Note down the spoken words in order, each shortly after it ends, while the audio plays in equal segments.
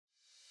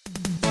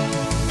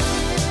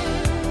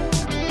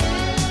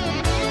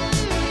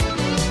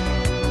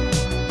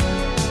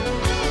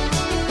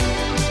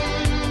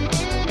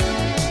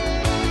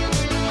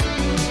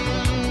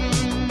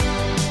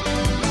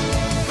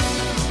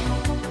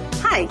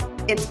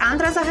It's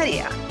Andra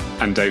Zaharia.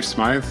 And Dave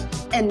Smythe.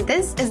 And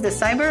this is the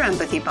Cyber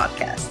Empathy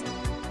Podcast.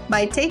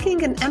 By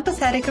taking an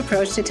empathetic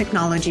approach to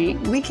technology,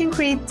 we can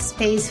create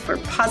space for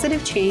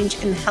positive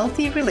change and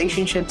healthy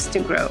relationships to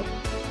grow.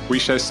 We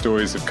share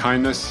stories of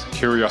kindness,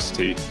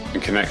 curiosity,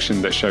 and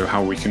connection that show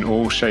how we can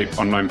all shape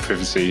online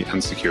privacy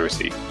and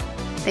security.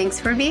 Thanks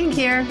for being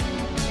here.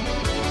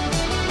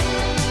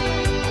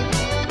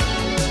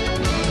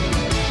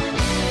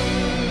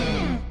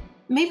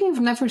 Maybe you've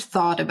never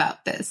thought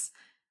about this,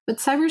 but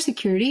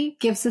cybersecurity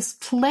gives us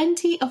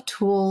plenty of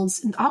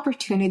tools and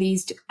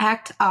opportunities to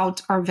act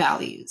out our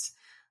values.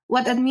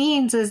 What that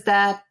means is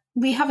that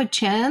we have a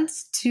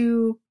chance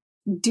to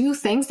do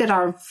things that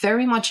are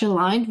very much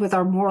aligned with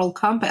our moral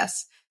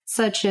compass,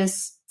 such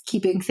as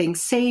keeping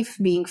things safe,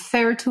 being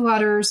fair to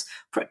others,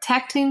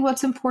 protecting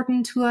what's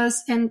important to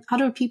us and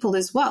other people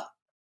as well.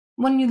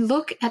 When you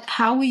look at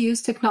how we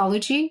use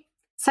technology,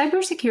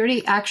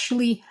 cybersecurity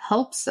actually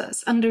helps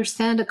us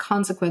understand the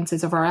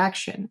consequences of our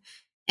action.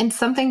 And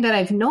something that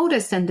I've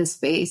noticed in this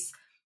space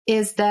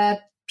is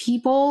that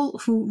people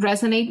who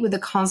resonate with the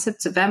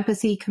concepts of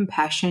empathy,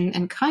 compassion,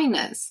 and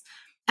kindness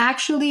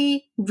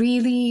actually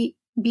really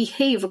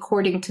behave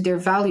according to their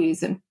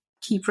values and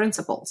key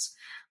principles.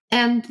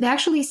 And they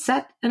actually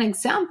set an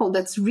example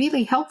that's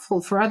really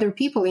helpful for other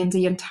people in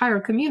the entire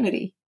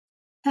community.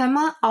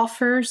 Emma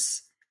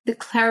offers the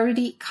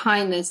clarity,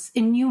 kindness,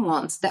 and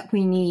nuance that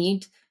we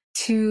need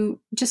to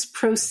just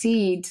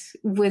proceed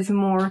with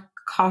more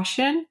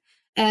caution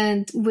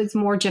and with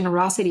more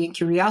generosity and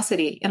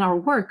curiosity in our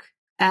work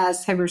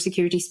as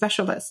cybersecurity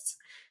specialists.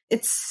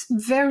 It's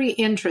very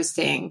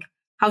interesting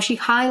how she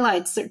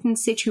highlights certain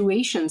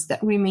situations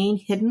that remain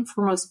hidden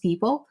for most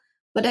people,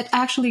 but that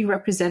actually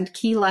represent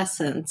key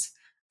lessons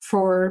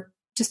for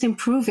just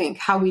improving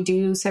how we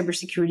do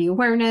cybersecurity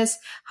awareness,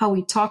 how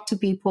we talk to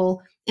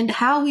people, and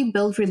how we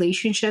build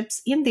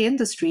relationships in the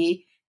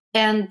industry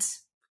and,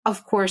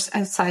 of course,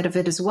 outside of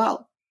it as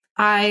well.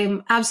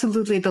 I'm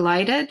absolutely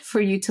delighted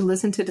for you to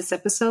listen to this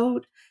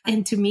episode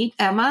and to meet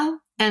Emma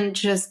and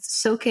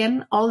just soak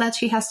in all that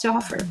she has to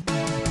offer.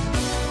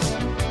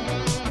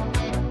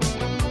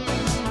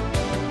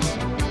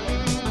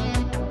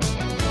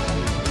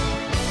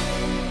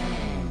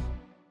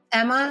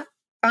 Emma,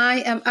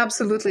 I am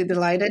absolutely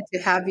delighted to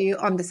have you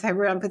on the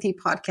Cyber Empathy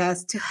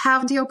Podcast, to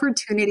have the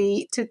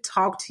opportunity to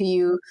talk to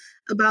you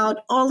about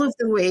all of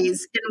the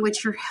ways in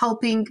which you're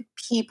helping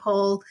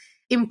people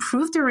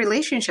improve their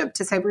relationship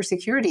to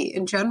cybersecurity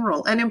in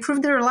general and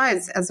improve their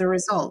lives as a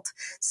result.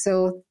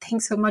 So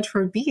thanks so much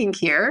for being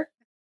here.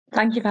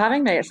 Thank you for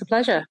having me. It's a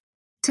pleasure.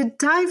 To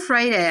dive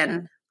right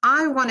in,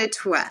 I wanted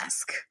to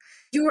ask,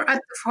 you're at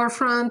the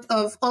forefront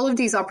of all of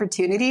these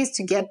opportunities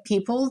to get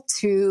people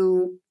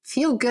to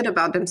feel good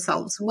about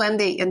themselves when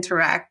they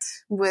interact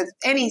with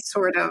any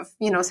sort of,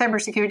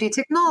 cybersecurity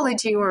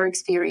technology or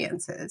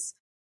experiences.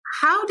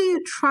 How do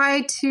you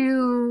try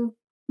to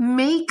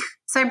make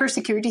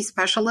cybersecurity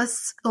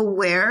specialists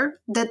aware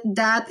that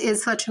that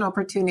is such an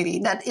opportunity,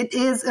 that it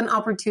is an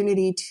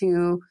opportunity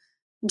to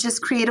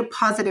just create a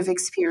positive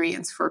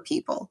experience for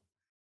people?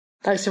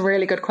 That's a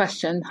really good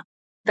question.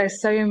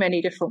 There's so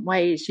many different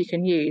ways you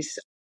can use.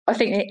 I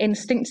think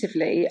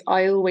instinctively,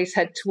 I always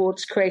head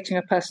towards creating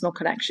a personal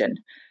connection.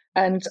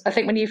 And I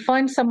think when you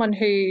find someone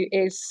who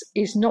is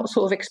not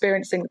sort of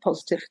experiencing the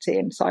positivity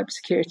in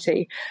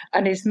cybersecurity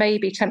and is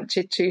maybe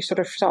tempted to sort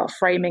of start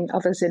framing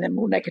others in a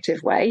more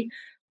negative way,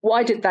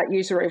 why did that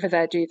user over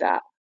there do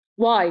that?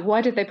 Why?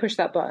 Why did they push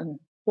that button?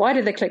 Why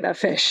did they click that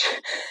fish?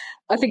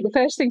 I think the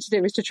first thing to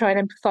do is to try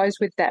and empathise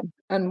with them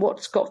and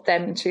what's got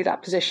them into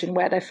that position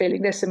where they're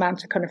feeling this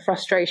amount of kind of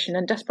frustration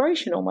and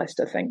desperation almost,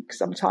 I think,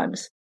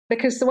 sometimes.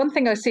 Because the one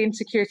thing I see in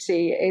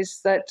security is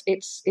that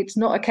it's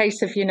not a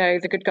case of,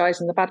 the good guys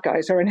and the bad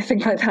guys or anything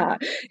like that.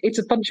 It's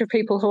a bunch of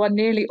people who are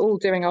nearly all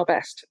doing our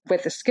best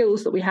with the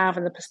skills that we have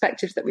and the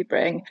perspectives that we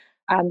bring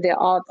and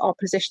our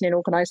position in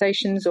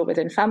organisations or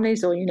within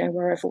families or,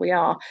 wherever we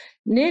are.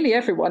 Nearly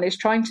everyone is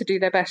trying to do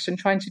their best and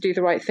trying to do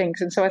the right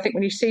things. And so I think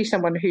when you see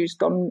someone who's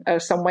gone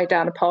some way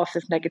down a path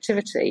of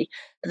negativity,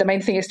 the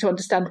main thing is to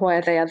understand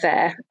why they are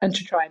there and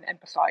to try and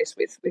empathise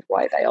with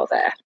why they are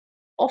there.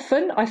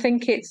 Often, I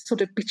think it's sort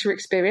of bitter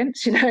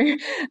experience,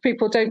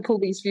 People don't pull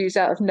these views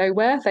out of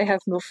nowhere. They have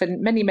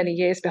often many, many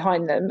years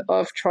behind them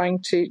of trying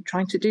to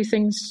do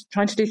things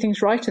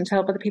right and to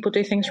help other people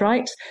do things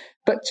right.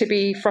 But to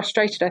be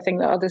frustrated, I think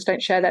that others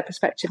don't share their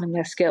perspective and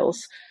their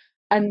skills.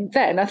 And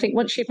then I think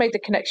once you've made the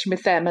connection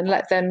with them and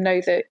let them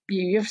know that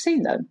you've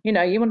seen them,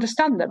 you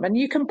understand them and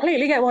you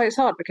completely get why it's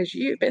hard because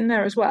you've been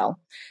there as well.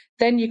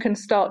 Then you can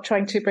start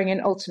trying to bring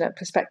in alternate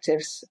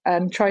perspectives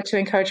and try to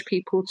encourage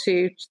people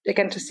to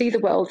see the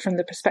world from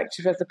the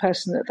perspective of the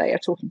person that they are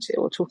talking to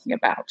or talking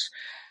about.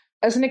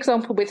 As an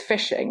example with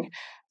phishing,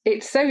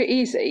 it's so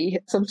easy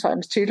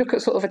sometimes to look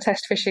at sort of a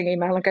test phishing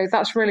email and go,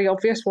 that's really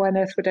obvious. Why on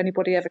earth would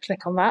anybody ever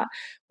click on that?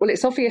 Well,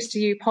 it's obvious to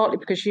you partly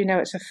because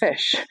it's a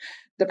fish.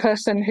 The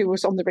person who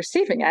was on the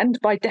receiving end,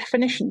 by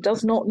definition,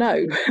 does not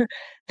know.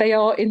 They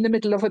are in the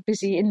middle of a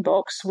busy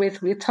inbox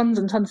with tons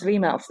and tons of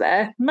emails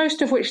there,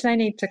 most of which they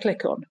need to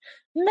click on.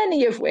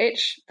 many of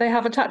which they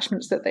have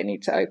attachments that they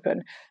need to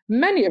open,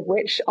 many of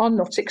which are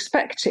not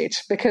expected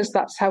because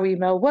that's how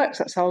email works,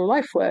 that's how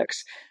life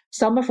works.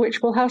 Some of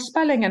which will have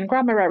spelling and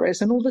grammar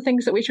errors and all the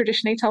things that we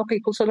traditionally tell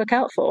people to look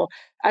out for.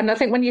 And I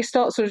think when you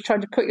start sort of trying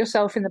to put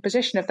yourself in the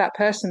position of that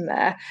person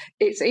there,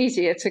 it's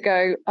easier to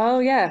go, oh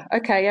yeah,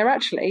 okay, yeah,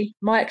 actually,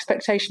 my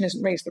expectation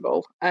isn't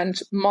reasonable.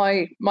 And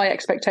my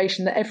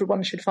expectation that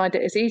everyone should find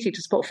it as easy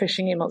to spot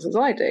phishing emails as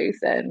I do,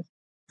 then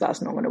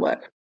that's not going to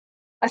work.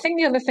 I think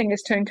the other thing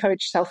is to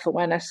encourage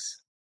self-awareness.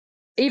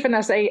 Even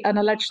as an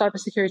alleged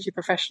cybersecurity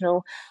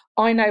professional,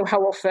 I know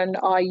how often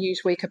I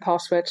use weaker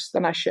passwords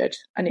than I should.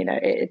 And,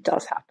 it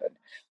does happen.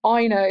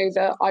 I know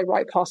that I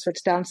write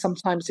passwords down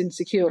sometimes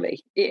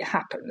insecurely. It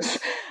happens.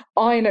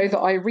 I know that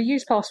I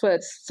reuse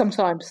passwords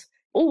sometimes,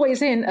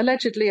 always in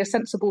allegedly a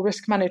sensible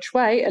risk managed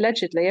way,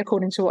 allegedly,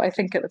 according to what I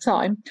think at the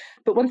time.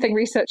 But one thing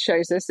research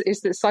shows us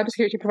is that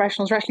cybersecurity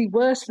professionals are actually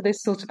worse for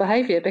this sort of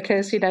behavior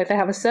because, they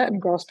have a certain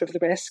grasp of the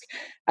risk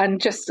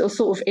and just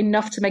sort of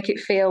enough to make it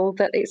feel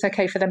that it's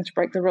okay for them to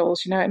break the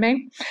rules. You know what I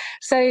mean?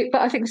 So,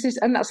 but I think this is,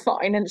 and that's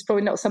fine. And it's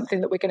probably not something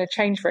that we're going to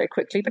change very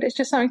quickly, but it's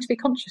just something to be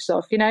conscious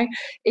of.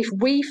 If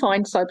we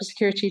find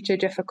cybersecurity too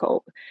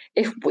difficult,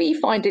 if we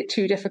find it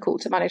too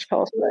difficult to manage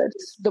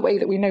passwords the way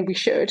that we know we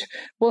should,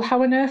 well,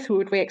 how on earth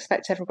would we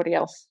expect everybody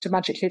else to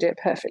magically do it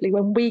perfectly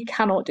when we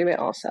cannot do it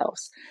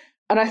ourselves?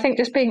 And I think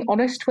just being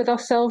honest with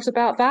ourselves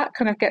about that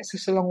kind of gets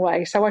us a long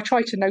way. So I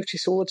try to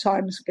notice all the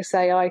times,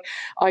 say I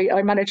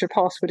manage a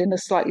password in a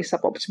slightly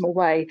suboptimal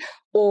way,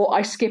 or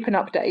I skip an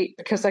update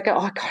because I go,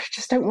 oh, God, I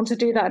just don't want to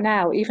do that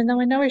now, even though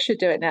I know I should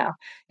do it now.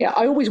 Yeah,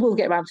 I always will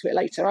get around to it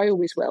later. I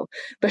always will.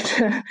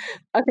 But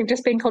I think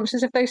just being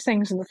conscious of those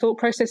things and the thought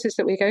processes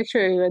that we go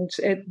through and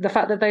the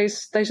fact that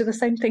those are the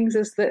same things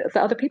as that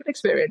other people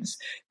experience,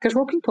 because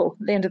we're all people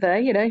at the end of the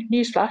day,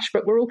 newsflash,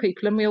 but we're all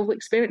people and we all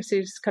experience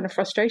these kind of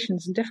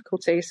frustrations and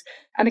difficulties.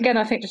 And again,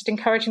 I think just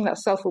encouraging that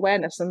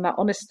self-awareness and that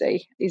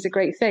honesty is a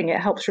great thing. It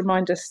helps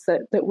remind us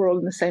that we're all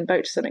in the same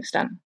boat to some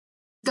extent.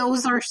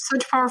 Those are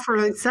such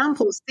powerful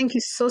examples. Thank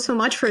you so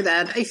much for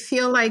that. I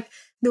feel like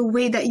the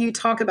way that you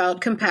talk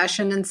about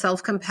compassion and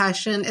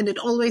self-compassion, and it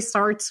always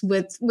starts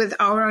with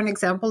our own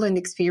example and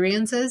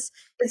experiences.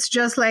 It's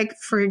just like,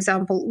 for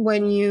example,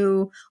 when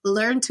you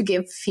learn to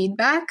give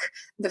feedback,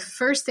 the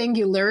first thing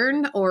you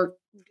learn or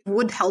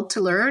would help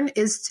to learn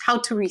is how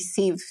to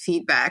receive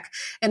feedback.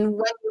 And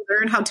when you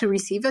learn how to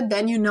receive it,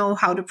 then you know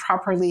how to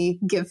properly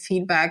give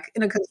feedback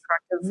in a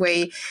constructive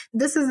way.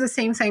 This is the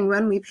same thing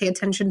when we pay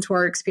attention to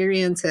our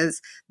experiences.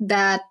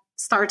 That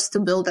starts to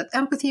build that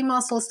empathy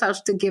muscle,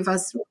 starts to give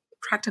us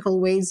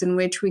practical ways in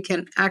which we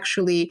can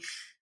actually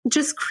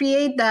just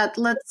create that,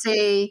 let's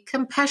say,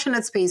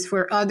 compassionate space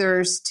for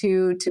others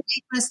to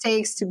make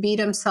mistakes, to be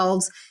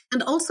themselves,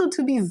 and also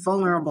to be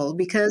vulnerable,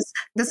 because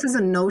this is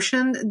a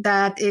notion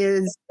that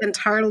is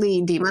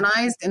entirely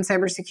demonized in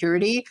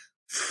cybersecurity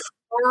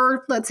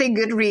for, let's say,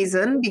 good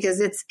reason, because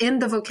it's in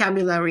the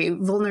vocabulary.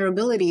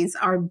 Vulnerabilities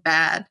are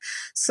bad.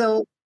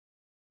 So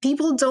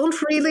people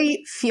don't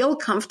really feel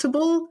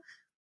comfortable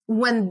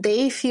when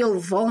they feel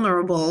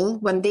vulnerable,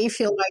 when they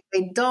feel like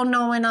they don't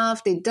know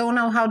enough, they don't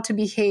know how to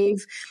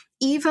behave,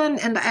 even,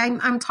 and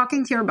I'm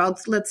talking here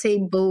about, let's say,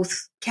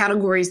 both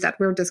categories that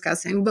we're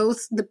discussing,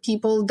 both the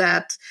people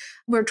that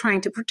we're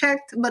trying to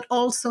protect, but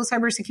also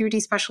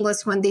cybersecurity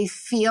specialists when they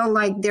feel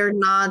like they're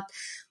not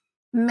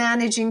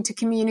managing to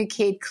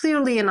communicate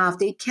clearly enough,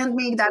 they can't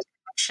make that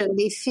connection,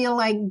 they feel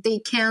like they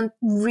can't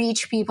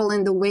reach people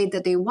in the way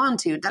that they want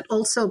to. That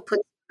also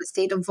puts them in a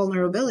state of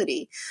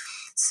vulnerability.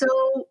 So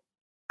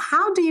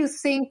how do you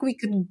think we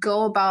could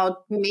go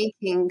about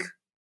making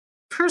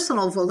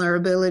personal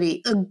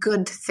vulnerability a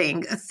good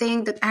thing, a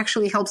thing that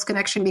actually helps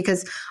connection?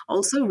 Because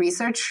also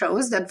research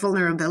shows that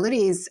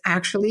vulnerability is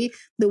actually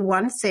the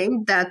one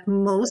thing that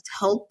most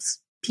helps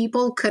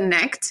people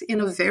connect in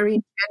a very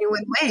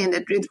genuine way, and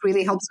it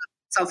really helps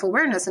with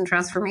self-awareness and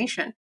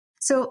transformation.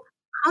 So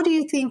how do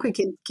you think we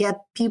could get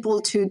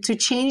people to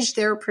change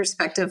their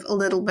perspective a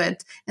little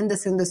bit in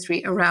this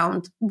industry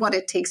around what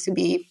it takes to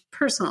be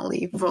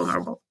personally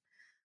vulnerable?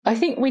 I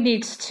think we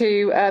need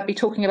to be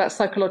talking about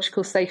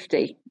psychological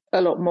safety a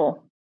lot more.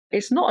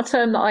 It's not a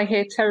term that I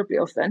hear terribly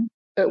often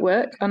at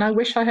work, and I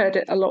wish I heard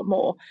it a lot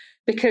more,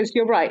 because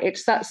you're right,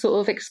 it's that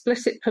sort of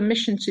explicit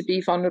permission to be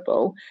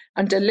vulnerable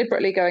and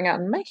deliberately going out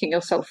and making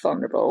yourself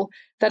vulnerable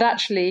that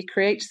actually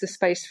creates the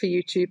space for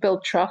you to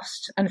build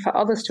trust and for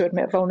others to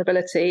admit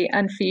vulnerability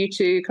and for you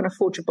to kind of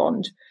forge a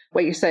bond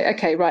where you say,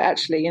 okay, right,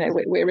 actually,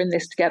 we're in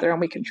this together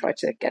and we can try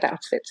to get out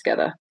of it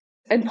together.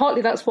 And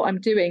partly that's what I'm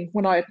doing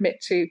when I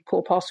admit to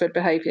poor password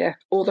behavior,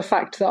 or the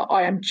fact that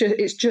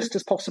it's just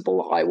as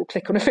possible I will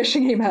click on a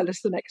phishing email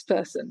as the next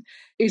person,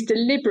 is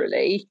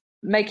deliberately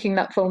making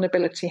that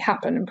vulnerability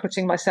happen and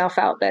putting myself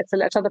out there to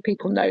let other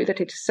people know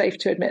that it is safe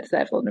to admit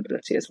their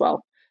vulnerability as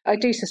well. I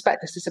do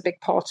suspect this is a big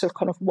part of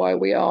kind of why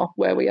we are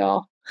where we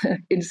are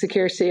in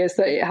security, is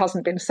that it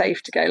hasn't been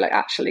safe to go, like,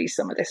 actually,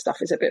 some of this stuff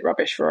is a bit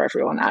rubbish for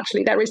everyone.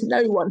 Actually, there is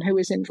no one who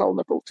is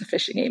invulnerable to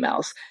phishing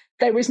emails.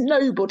 There is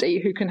nobody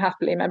who can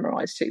happily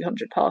memorize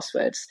 200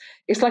 passwords.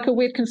 It's like a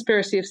weird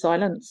conspiracy of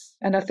silence.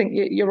 And I think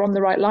you're on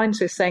the right lines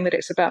with saying that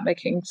it's about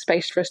making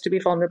space for us to be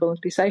vulnerable and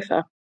to be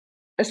safer.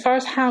 As far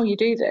as how you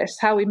do this,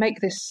 how we make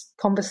this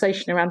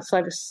conversation around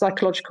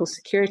psychological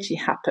security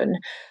happen,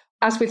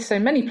 as with so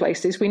many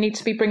places, we need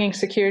to be bringing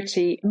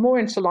security more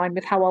into line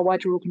with how our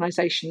wider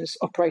organisations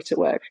operate at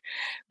work.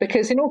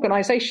 Because in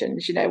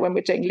organisations, when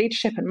we're doing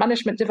leadership and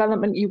management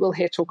development, you will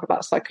hear talk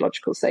about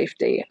psychological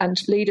safety.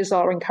 And leaders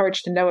are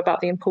encouraged to know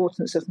about the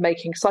importance of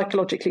making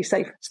psychologically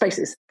safe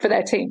spaces for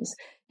their teams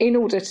in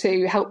order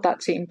to help that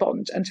team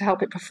bond and to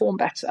help it perform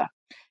better.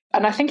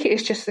 And I think it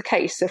is just the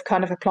case of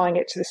kind of applying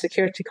it to the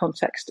security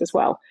context as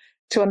well,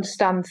 to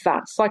understand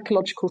that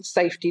psychological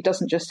safety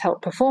doesn't just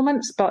help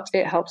performance, but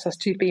it helps us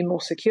to be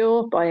more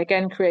secure by,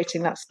 again,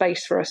 creating that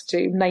space for us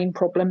to name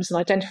problems and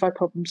identify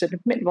problems and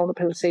admit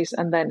vulnerabilities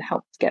and then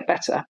help get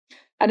better.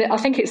 And I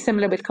think it's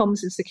similar with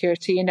comms and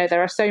security.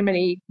 There are so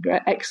many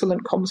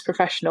excellent comms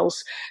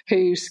professionals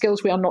whose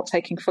skills we are not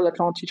taking full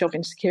advantage of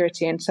in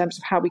security in terms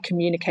of how we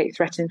communicate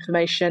threat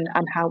information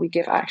and how we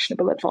give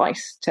actionable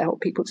advice to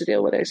help people to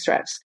deal with those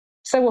threats.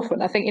 So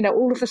often, I think,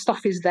 all of the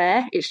stuff is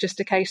there. It's just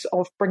a case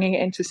of bringing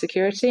it into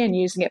security and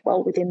using it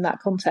well within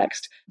that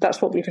context.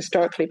 That's what we've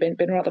historically been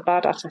rather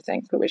bad at, I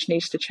think, but which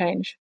needs to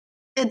change.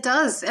 It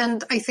does.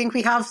 And I think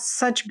we have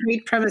such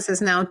great premises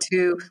now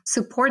to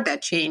support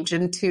that change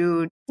and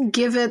to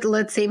give it,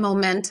 let's say,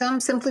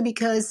 momentum, simply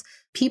because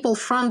people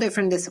from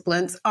different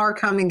disciplines are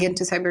coming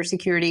into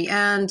cybersecurity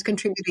and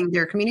contributing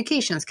their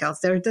communication skills,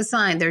 their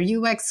design, their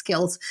UX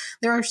skills.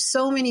 There are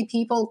so many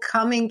people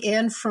coming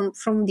in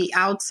from the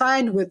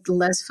outside with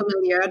less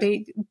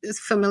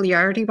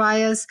familiarity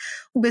bias,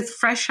 with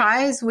fresh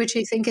eyes, which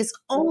I think is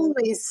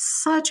always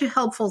such a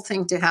helpful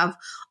thing to have.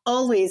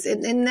 Always.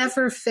 It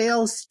never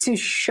fails to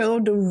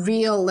show the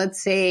real,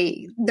 let's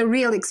say, the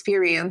real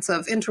experience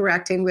of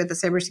interacting with a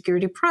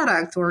cybersecurity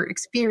product or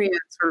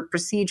experience or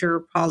procedure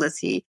or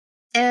policy.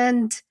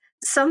 And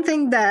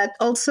something that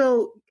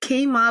also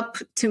came up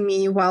to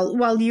me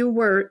while you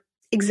were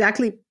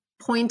exactly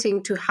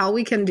pointing to how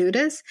we can do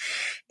this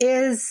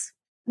is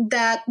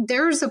that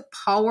there's a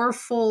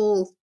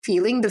powerful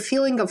feeling, the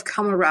feeling of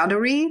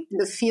camaraderie,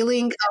 the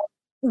feeling of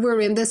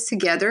we're in this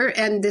together.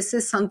 And this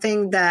is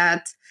something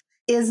that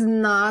is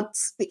not,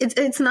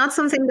 it's not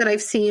something that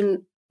I've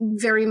seen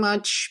very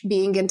much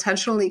being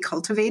intentionally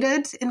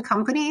cultivated in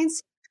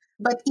companies.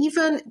 But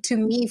even to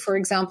me, for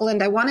example,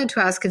 and I wanted to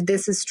ask if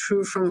this is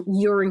true from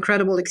your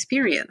incredible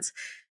experience,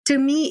 to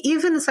me,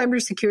 even a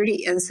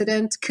cybersecurity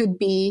incident could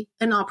be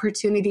an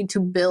opportunity to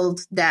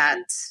build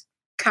that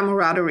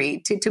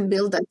camaraderie, to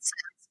build that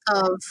sense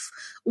of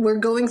we're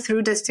going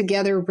through this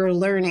together, we're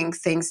learning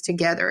things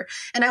together.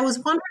 And I was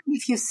wondering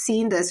if you've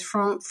seen this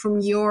from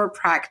your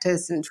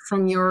practice and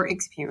from your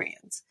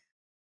experience.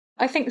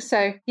 I think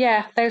so.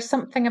 Yeah, there's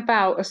something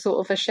about a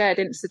sort of a shared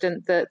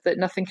incident that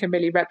nothing can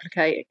really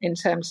replicate in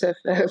terms of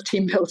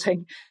team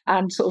building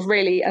and sort of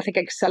really, I think,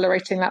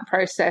 accelerating that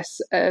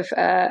process of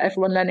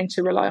everyone learning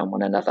to rely on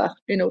one another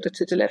in order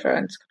to deliver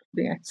and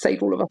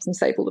save all of us and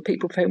save all the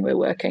people for whom we're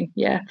working.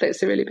 Yeah,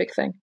 that's a really big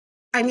thing.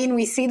 I mean,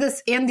 we see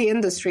this in the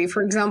industry.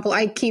 For example,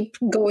 I keep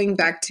going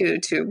back to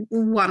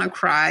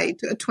WannaCry,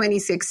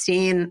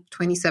 2017,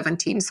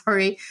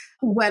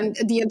 when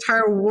the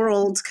entire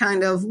world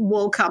kind of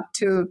woke up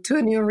to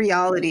a new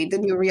reality, the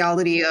new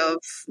reality of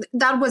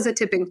that was a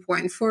tipping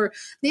point for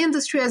the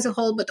industry as a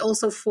whole, but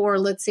also for,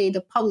 let's say,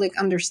 the public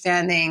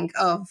understanding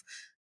of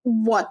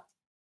what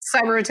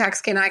cyber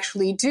attacks can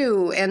actually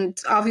do. And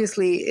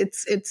obviously,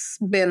 it's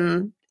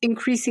been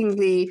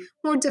increasingly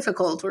more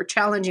difficult or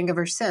challenging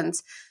ever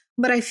since.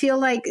 But I feel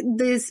like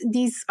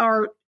these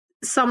are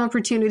some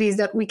opportunities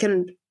that we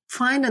can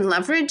find and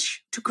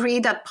leverage to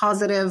create that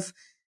positive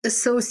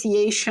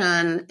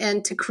association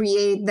and to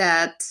create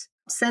that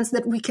sense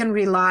that we can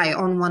rely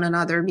on one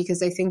another,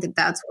 because I think that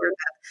that's where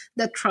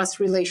that trust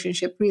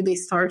relationship really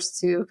starts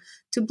to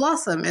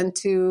blossom and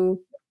to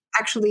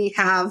actually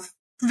have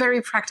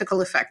very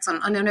practical effects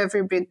on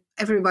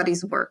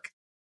everybody's work.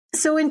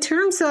 So in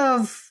terms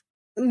of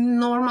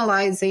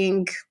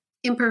normalizing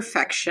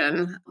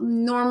imperfection,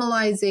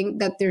 normalizing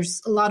that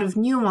there's a lot of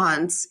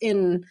nuance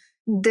in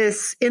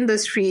this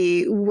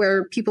industry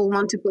where people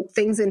want to put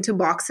things into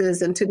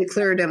boxes and to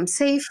declare them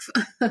safe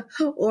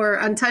or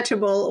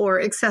untouchable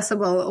or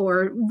accessible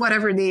or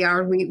whatever they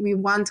are. We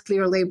want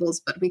clear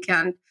labels, but we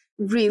can't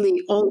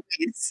really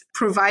always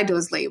provide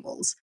those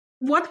labels.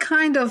 What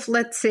kind of,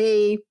 let's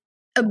say,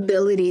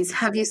 abilities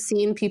have you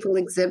seen people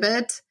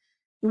exhibit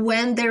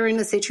when they're in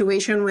a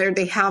situation where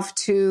they have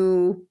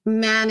to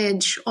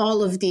manage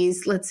all of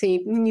these, let's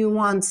say,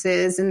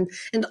 nuances and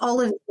all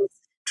of these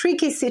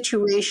tricky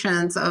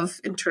situations of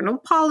internal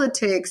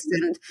politics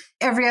and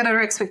every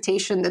other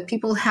expectation that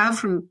people have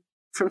from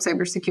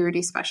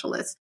cybersecurity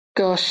specialists?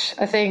 Gosh,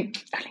 I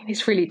think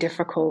it's really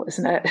difficult,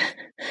 isn't it?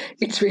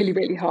 It's really,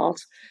 really hard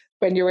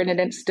when you're in an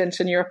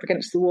incident and you're up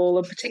against the wall,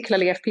 and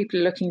particularly if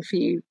people are looking for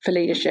you for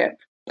leadership.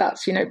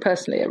 That's,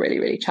 personally a really,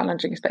 really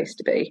challenging space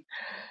to be.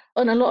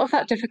 And a lot of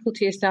that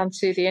difficulty is down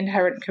to the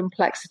inherent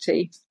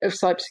complexity of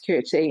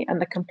cybersecurity and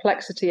the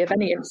complexity of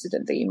any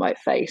incident that you might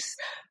face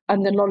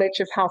and the knowledge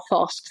of how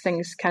fast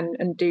things can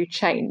and do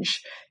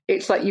change.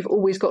 It's like you've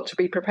always got to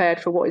be prepared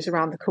for what is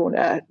around the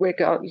corner,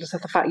 regardless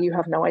of the fact you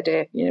have no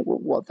idea,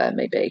 what there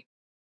may be.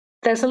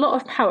 There's a lot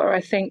of power,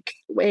 I think,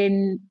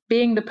 in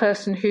being the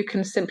person who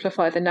can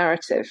simplify the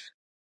narrative,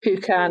 who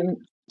can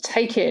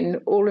take in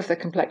all of the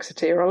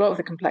complexity or a lot of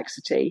the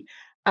complexity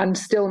and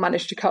still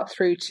manage to cut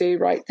through to,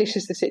 right, this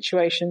is the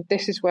situation,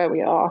 this is where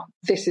we are,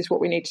 this is what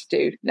we need to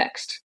do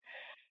next.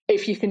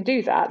 If you can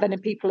do that, then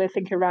people who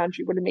think around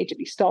you will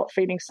immediately start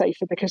feeling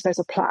safer because there's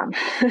a plan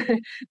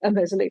and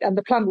and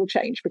the plan will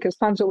change because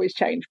plans always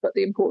change. But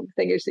the important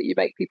thing is that you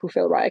make people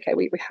feel, right, okay,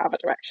 we have a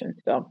direction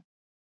done.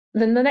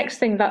 Then the next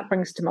thing that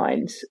brings to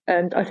mind,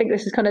 and I think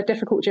this is kind of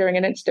difficult during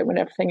an incident when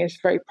everything is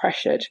very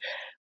pressured,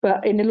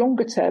 but in a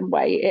longer term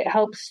way, it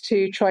helps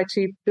to try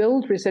to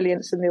build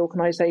resilience in the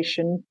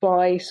organisation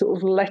by sort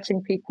of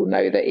letting people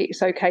know that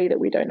it's okay that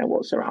we don't know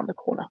what's around the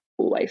corner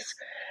always.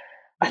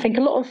 I think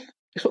a lot of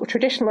sort of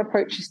traditional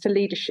approaches to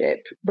leadership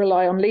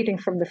rely on leading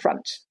from the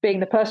front,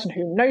 being the person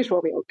who knows where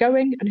we are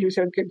going and who's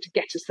going to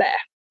get us there.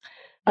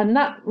 And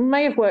that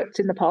may have worked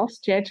in the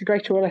past, to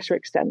greater or lesser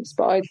extents,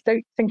 but I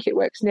don't think it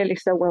works nearly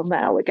so well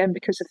now, again,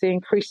 because of the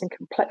increasing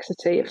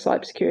complexity of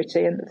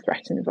cybersecurity and the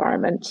threat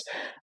environment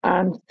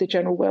and the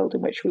general world in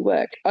which we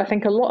work. I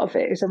think a lot of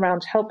it is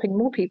around helping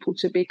more people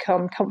to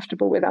become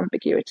comfortable with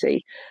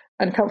ambiguity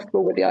and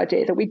comfortable with the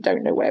idea that we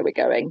don't know where we're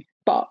going,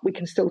 but we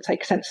can still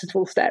take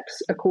sensible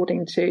steps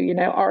according to,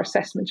 our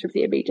assessment of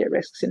the immediate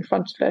risks in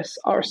front of us,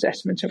 our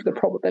assessment of the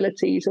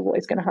probabilities of what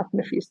is going to happen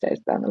a few steps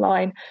down the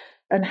line,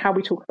 and how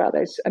we talk about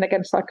those. And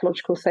again,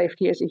 psychological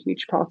safety is a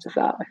huge part of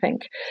that, I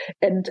think,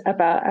 and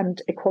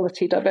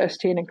equality,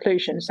 diversity, and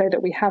inclusion, so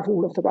that we have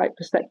all of the right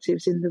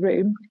perspectives in the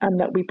room, and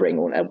that we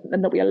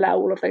and that we allow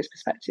all of those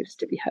perspectives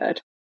to be heard.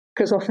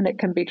 Because often it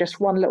can be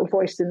just one little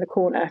voice in the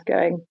corner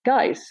going,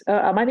 guys,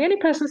 am I the only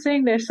person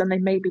seeing this? And they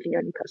may be the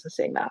only person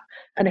seeing that.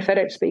 And if they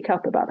don't speak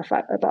up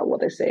about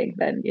what they're seeing,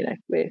 then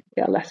we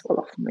are less well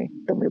off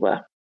than we were.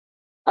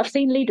 I've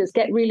seen leaders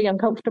get really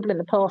uncomfortable in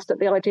the past at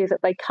the idea that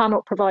they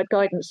cannot provide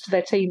guidance to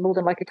their team more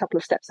than like a couple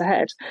of steps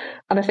ahead.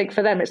 And I think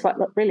for them, it's like,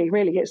 look, really,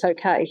 it's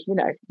okay.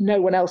 No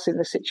one else in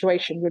the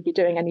situation would be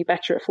doing any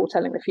better at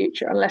foretelling the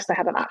future unless they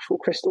had an actual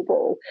crystal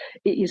ball.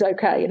 It is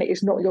okay. And it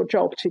is not your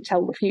job to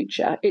tell the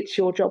future. It's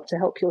your job to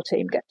help your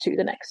team get to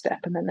the next step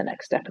and then the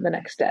next step and the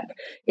next step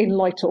in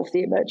light of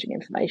the emerging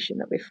information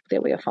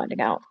that we are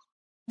finding out.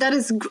 That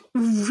is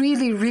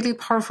really, really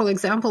powerful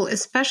example,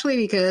 especially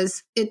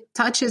because it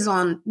touches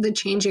on the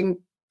changing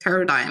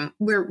paradigm.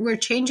 We're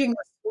changing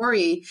the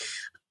story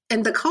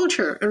and the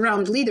culture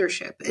around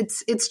leadership.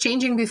 It's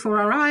changing before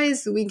our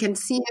eyes. We can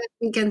see it.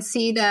 We can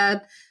see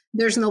that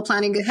there's no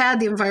planning ahead.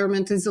 The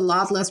environment is a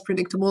lot less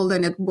predictable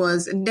than it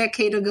was a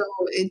decade ago.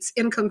 It's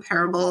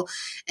incomparable.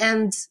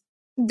 And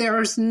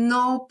there's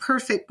no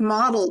perfect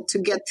model to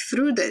get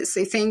through this.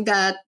 I think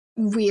that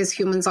we as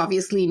humans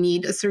obviously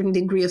need a certain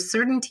degree of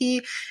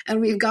certainty,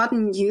 and we've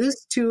gotten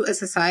used to a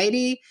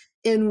society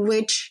in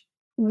which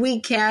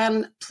we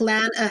can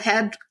plan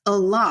ahead a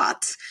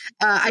lot.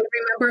 I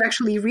remember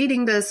actually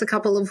reading this a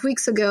couple of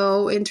weeks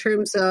ago in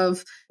terms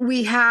of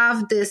we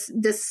have this,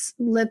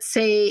 let's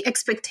say,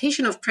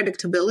 expectation of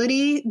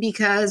predictability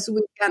because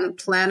we can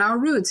plan our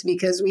routes,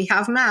 because we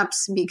have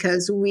maps,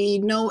 because we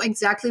know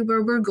exactly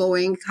where we're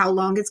going, how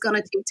long it's going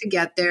to take to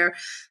get there,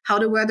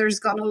 what the weather's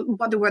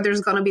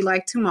going to be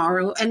like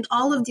tomorrow, and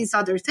all of these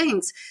other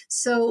things.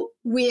 So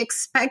we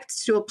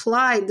expect to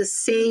apply the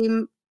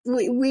same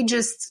we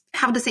just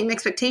have the same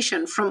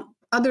expectation from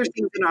other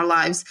things in our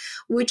lives,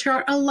 which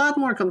are a lot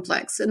more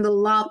complex and a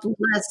lot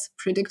less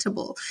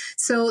predictable.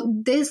 So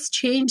this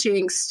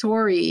changing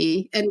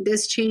story and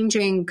this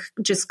changing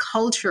just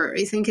culture,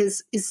 I think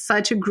is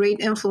such a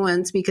great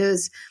influence,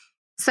 because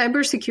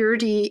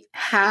cybersecurity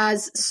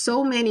has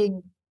so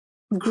many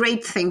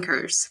great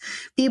thinkers,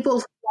 people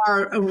who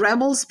are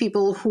rebels,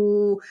 people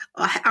who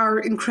are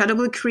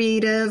incredibly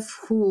creative,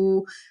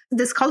 who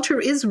this culture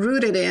is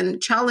rooted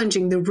in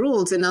challenging the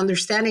rules and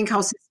understanding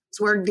how systems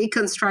work,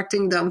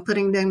 deconstructing them,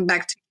 putting them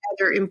back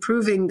together,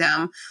 improving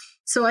them.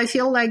 So I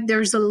feel like there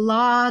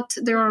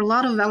are a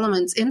lot of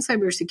elements in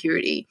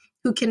cybersecurity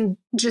who can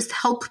just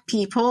help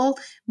people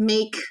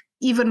make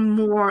even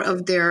more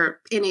of their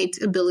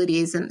innate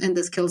abilities and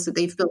the skills that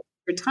they've built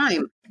over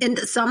time. And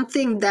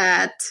something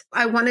that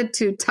I wanted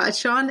to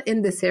touch on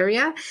in this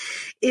area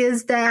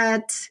is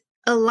that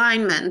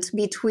alignment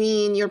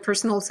between your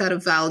personal set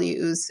of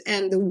values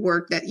and the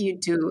work that you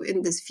do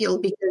in this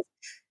field. Because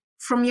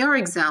from your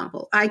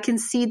example, I can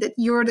see that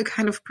you're the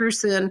kind of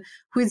person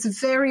who is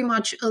very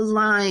much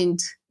aligned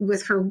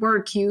with her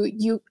work.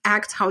 You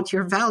act out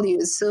your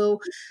values.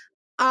 So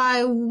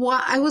I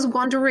was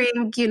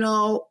wondering,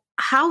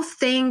 how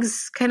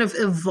things kind of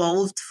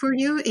evolved for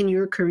you in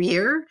your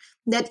career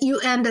that you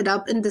ended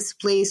up in this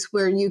place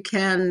where you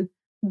can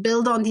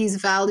build on these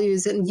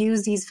values and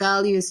use these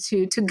values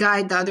to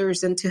guide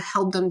others and to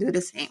help them do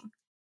the same.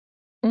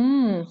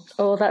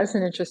 Oh, that is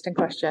an interesting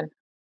question.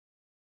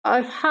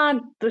 I've had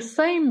the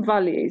same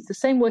values, the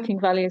same working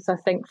values, I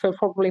think, for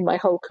probably my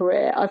whole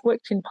career. I've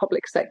worked in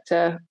public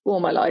sector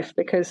all my life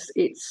because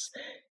it's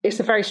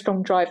a very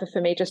strong driver for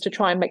me just to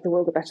try and make the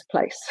world a better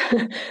place.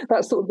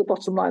 That's sort of the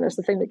bottom line. That's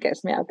the thing that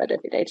gets me out of bed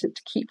every day to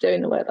keep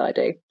doing the work that I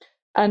do.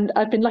 And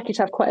I've been lucky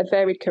to have quite a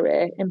varied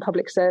career in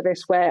public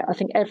service where I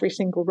think every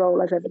single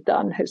role I've ever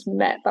done has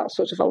met that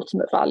sort of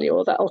ultimate value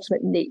or that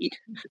ultimate need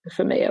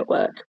for me at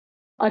work.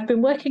 I've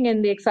been working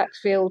in the exact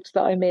field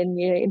that I'm in,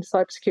 in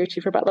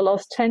cybersecurity for about the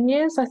last 10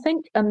 years, I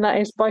think. And that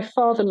is by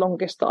far the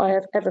longest that I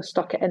have ever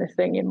stuck at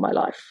anything in my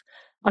life.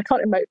 I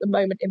can't at the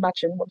moment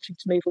imagine wanting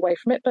to move away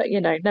from it, but,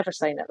 never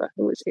say never.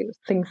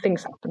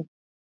 Things happen.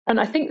 And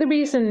I think the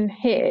reason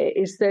here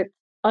is that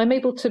I'm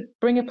able to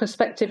bring a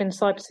perspective in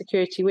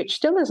cybersecurity, which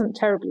still isn't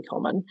terribly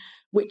common,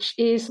 which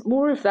is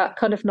more of that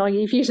kind of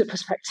naive user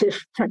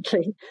perspective,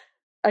 frankly.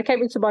 I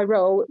came into my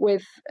role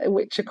with,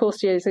 which of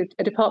course is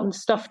a department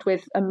stuffed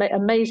with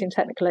amazing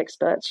technical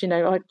experts.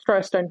 I throw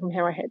a stone from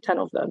here, I hit 10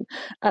 of them,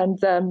 and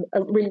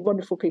really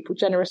wonderful people,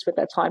 generous with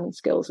their time and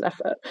skills and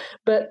effort.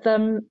 But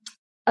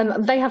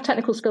and they have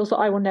technical skills that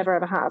I will never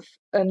ever have,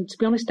 and to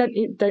be honest,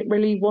 don't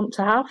really want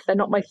to have. They're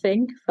not my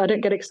thing. I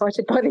don't get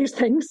excited by these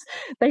things.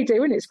 They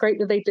do, and it's great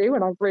that they do,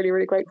 and I'm really,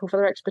 really grateful for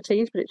their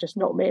expertise. But it's just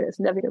not me, and it's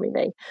never going to be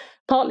me.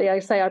 Partly, I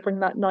say I bring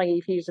that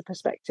naive user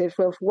perspective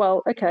of,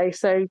 well, okay,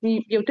 so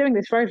you're doing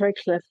this very, very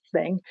clever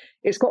thing.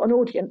 It's got an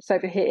audience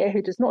over here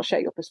who does not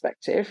share your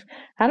perspective.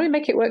 How do we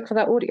make it work for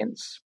that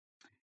audience?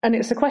 And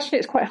it's a question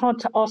it's quite hard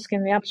to ask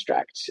in the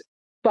abstract.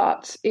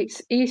 But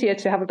it's easier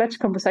to have a better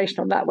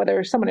conversation on that, where there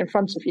is someone in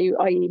front of you,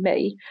 i.e.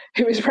 me,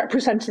 who is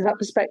representing that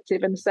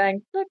perspective and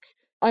saying, look,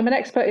 I'm an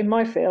expert in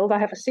my field, I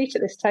have a seat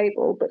at this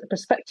table, but the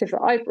perspective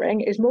that I bring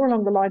is more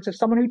along the lines of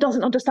someone who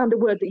doesn't understand a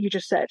word that you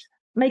just said.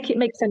 Make it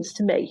make sense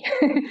to me.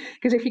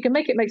 Because if you can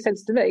make it make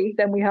sense to me,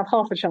 then we have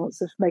half a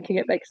chance of making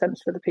it make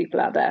sense for the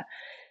people out there.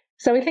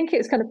 So I think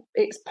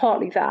it's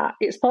partly that.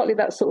 It's partly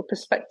that sort of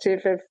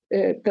perspective of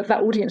that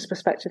audience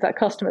perspective, that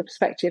customer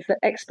perspective that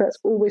experts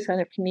always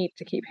kind of need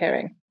to keep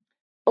hearing.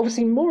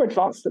 Obviously, more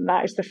advanced than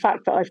that is the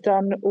fact that I've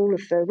done all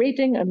of the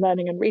reading and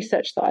learning and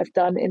research that I've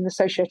done in the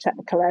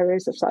socio-technical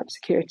areas of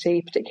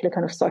cybersecurity, particular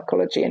kind of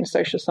psychology and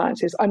social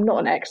sciences. I'm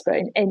not an expert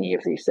in any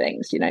of these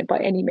things, by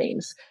any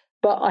means,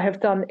 but I have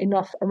done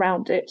enough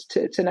around it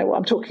to know what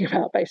I'm talking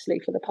about,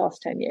 basically, for the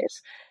past 10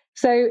 years.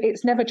 So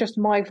it's never just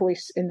my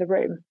voice in the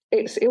room.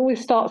 It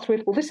always starts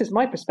with, well, this is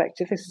my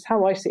perspective, this is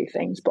how I see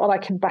things, but I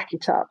can back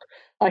it up.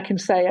 I can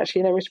say,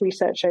 actually, there is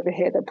research over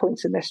here that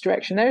points in this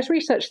direction. There is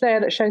research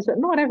there that shows that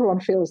not everyone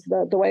feels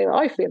the way that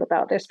I feel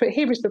about this, but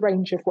here is the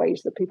range of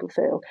ways that people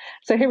feel.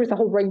 So here is the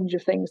whole range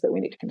of things that we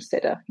need to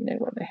consider, when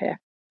we're here.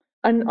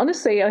 And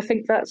honestly, I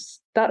think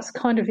that's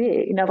kind of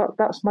it.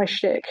 That's my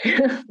shtick.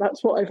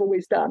 That's what I've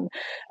always done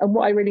and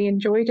what I really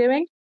enjoy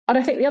doing. And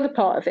I think the other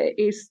part of it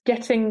is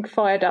getting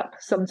fired up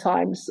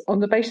sometimes on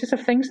the basis of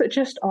things that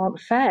just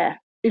aren't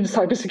fair in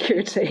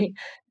cybersecurity.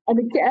 And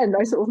again,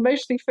 I sort of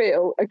mostly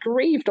feel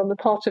aggrieved on the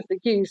part of the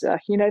user,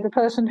 the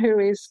person who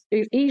is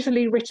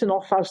easily written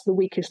off as the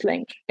weakest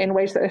link in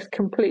ways that are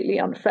completely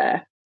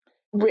unfair.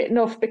 Written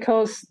off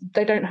because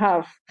they don't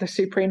have the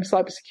supreme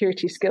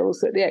cybersecurity skills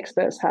that the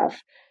experts have.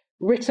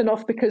 Written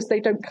off because they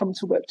don't come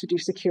to work to do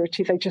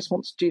security, they just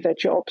want to do their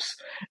jobs.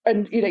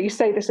 And you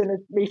say this in a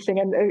meeting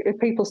and if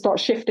people start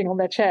shifting on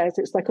their chairs,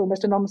 it's like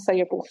almost an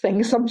unsayable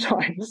thing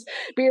sometimes.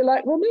 But you're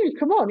like, well, no,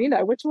 come on,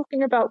 we're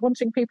talking about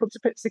wanting people to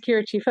put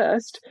security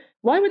first.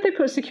 Why would they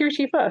put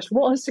security first?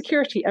 What has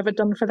security ever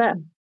done for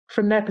them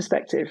from their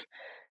perspective?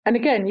 And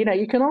again,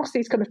 you can ask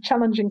these kind of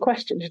challenging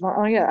questions. You're like,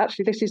 oh yeah,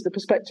 actually, this is the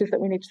perspective that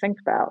we need to think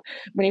about.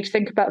 We need to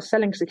think about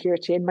selling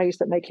security in ways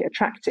that make it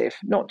attractive,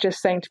 not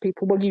just saying to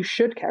people, well, you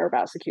should care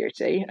about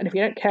security. And if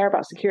you don't care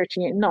about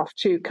security enough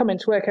to come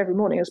into work every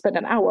morning and spend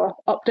an hour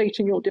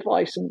updating your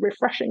device and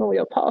refreshing all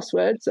your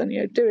passwords and,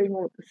 doing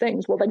all of the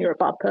things, well, then you're a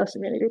bad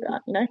person when you do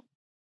that,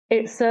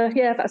 It's,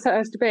 that's how it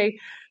has to be.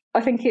 I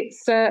think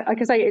it's,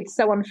 like I say, it's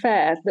so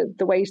unfair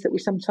the ways that we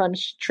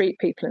sometimes treat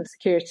people in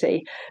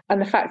security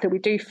and the fact that we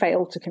do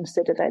fail to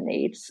consider their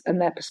needs and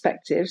their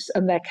perspectives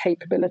and their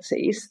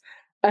capabilities.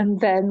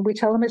 And then we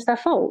tell them it's their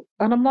fault.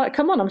 And I'm like,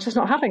 come on, I'm just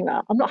not having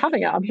that. I'm not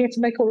having it. I'm here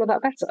to make all of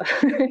that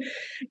better.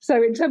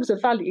 So in terms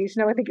of values,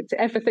 I think it's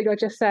everything I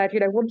just said,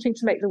 wanting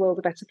to make the world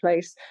a better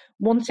place,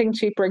 wanting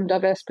to bring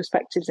diverse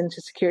perspectives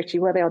into security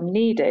where they are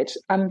needed,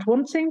 and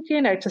wanting,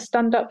 to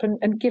stand up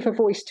and give a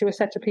voice to a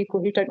set of people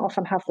who don't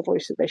often have the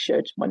voice that they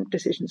should when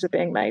decisions are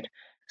being made.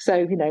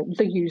 So,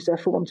 the user,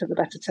 for want of a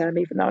better term,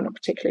 even though I'm not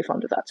particularly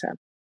fond of that term.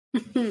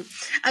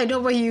 I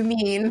know what you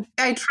mean.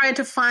 I try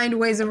to find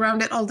ways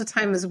around it all the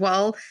time as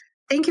well.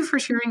 Thank you for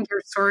sharing your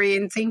story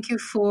and thank you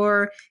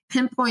for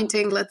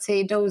pinpointing, let's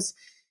say, those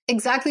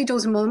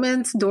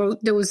moments,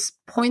 those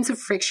points of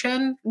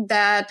friction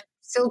that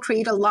still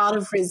create a lot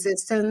of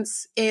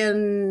resistance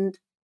in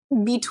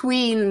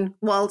between,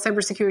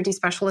 cybersecurity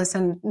specialists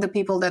and the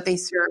people that they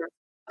serve.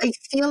 I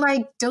feel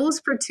like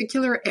those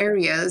particular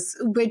areas,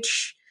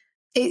 which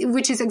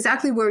which is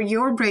exactly where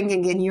you're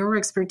bringing in your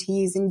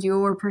expertise and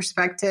your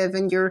perspective,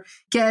 and you're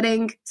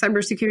getting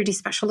cybersecurity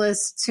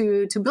specialists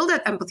to build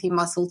that empathy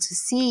muscle to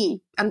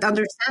see and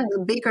understand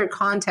the bigger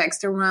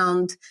context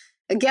around,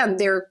 again,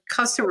 their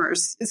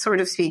customers,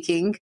 sort of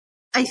speaking.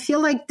 I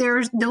feel like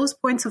there's those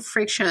points of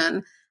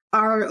friction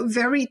are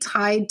very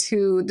tied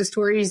to the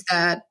stories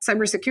that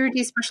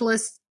cybersecurity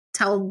specialists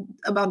tell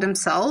about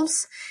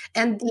themselves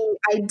and the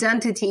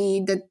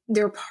identity that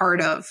they're part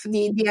of,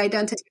 the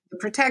identity of the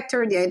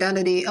protector, the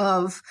identity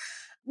of,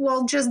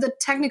 well, just the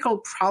technical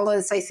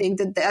prowess. I think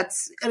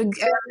that's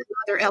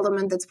another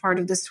element that's part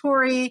of the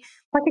story.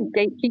 Like a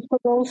gatekeeper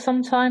role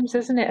sometimes,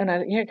 isn't it? And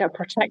a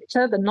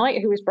protector, the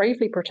knight who is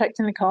bravely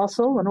protecting the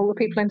castle and all the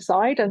people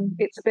inside. And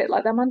it's a bit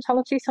like that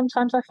mentality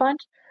sometimes, I find.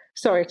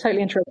 Sorry,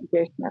 totally interrupted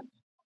you.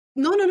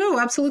 No,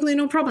 absolutely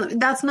no problem.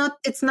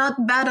 It's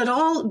not bad at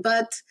all,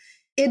 but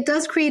it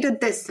does create a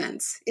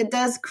distance. It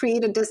does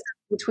create a distance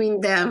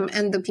between them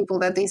and the people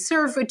that they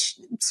serve, which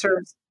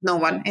serves no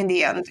one in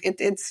the end.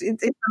 It's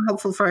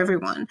unhelpful for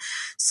everyone.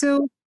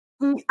 So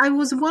I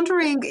was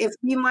wondering if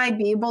we might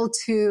be able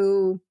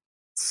to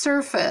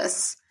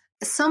surface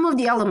some of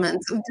the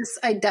elements of this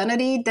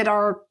identity that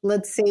are,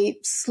 let's say,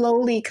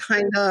 slowly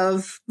kind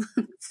of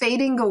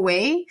fading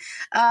away,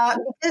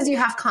 because you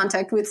have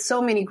contact with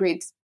so many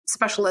great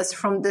specialists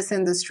from this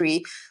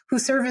industry who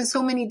serve in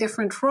so many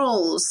different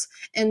roles,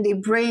 and they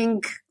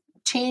bring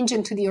change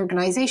into the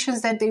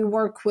organizations that they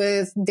work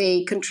with.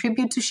 They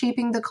contribute to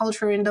shaping the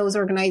culture in those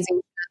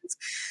organizations.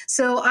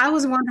 So I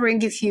was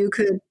wondering if you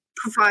could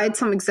provide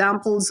some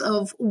examples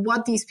of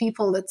what these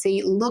people, let's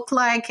say, look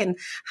like and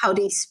how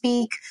they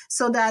speak,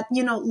 so that,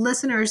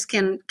 listeners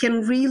can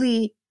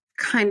really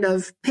kind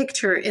of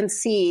picture and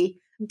see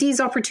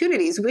these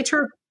opportunities, which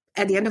are,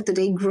 at the end of the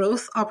day,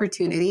 growth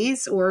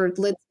opportunities, or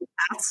let's say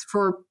paths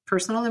for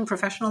personal and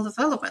professional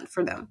development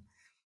for them.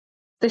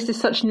 This is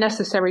such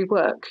necessary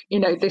work,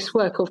 this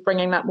work of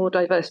bringing that more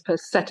diverse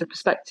set of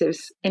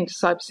perspectives into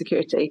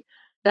cybersecurity.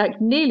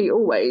 Like, nearly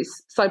always,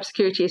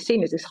 cybersecurity is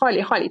seen as this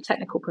highly, highly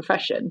technical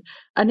profession.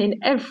 And in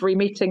every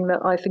meeting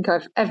that I think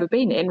I've ever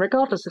been in,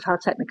 regardless of how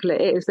technical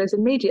it is, there's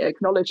immediate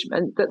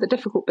acknowledgement that the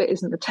difficult bit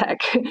isn't the tech.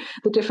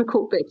 The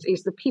difficult bit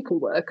is the people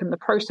work and the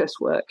process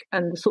work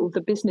and the sort of the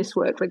business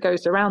work that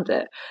goes around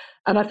it.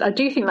 And I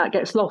do think that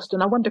gets lost.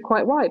 And I wonder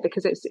quite why,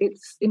 because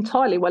it's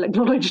entirely well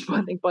acknowledged,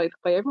 I think, by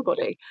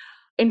everybody.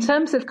 In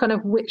terms of kind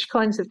of which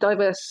kinds of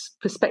diverse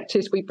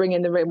perspectives we bring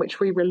in the room, which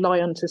we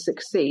rely on to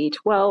succeed,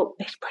 well,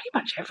 it's pretty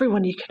much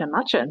everyone you can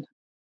imagine.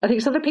 I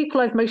think some of the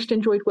people I've most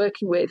enjoyed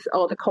working with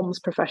are the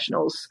comms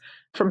professionals,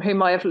 from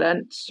whom I have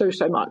learned so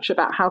much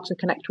about how to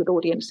connect with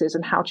audiences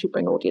and how to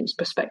bring audience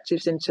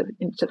perspectives into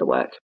the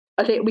work.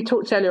 I think we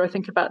talked earlier,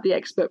 about the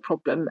expert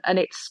problem, and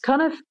it's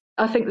kind of,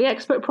 I think the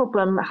expert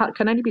problem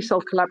can only be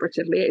solved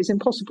collaboratively. It is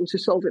impossible to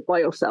solve it by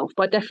yourself.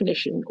 By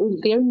definition,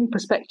 the only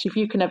perspective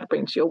you can ever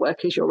bring to your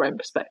work is your own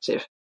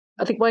perspective.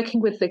 I think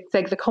working with the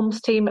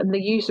comms team and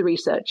the user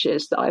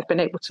researchers that I've been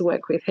able to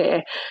work with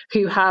here,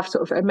 who have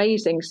sort of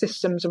amazing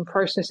systems and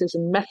processes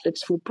and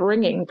methods for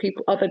bringing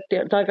other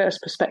diverse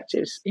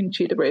perspectives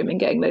into the room and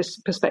getting those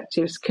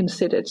perspectives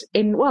considered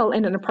in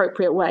an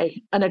appropriate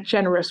way, and a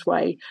generous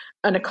way,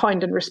 and a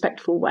kind and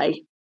respectful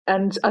way.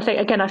 And I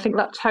think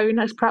that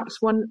tone is perhaps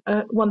one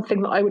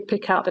thing that I would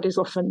pick out that is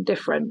often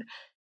different.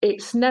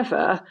 It's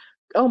never,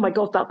 oh my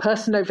God, that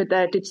person over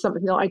there did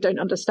something that I don't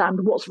understand.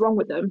 What's wrong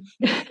with them?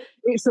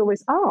 It's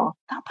always,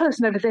 that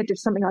person over there did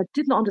something I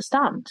did not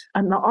understand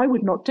and that I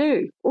would not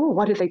do. Oh,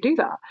 why did they do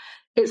that?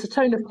 It's a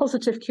tone of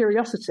positive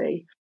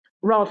curiosity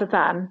rather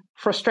than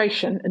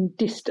frustration and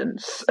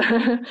distance.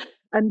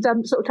 And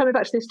sort of coming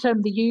back to this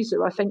term, the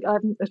user, I think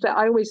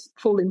I always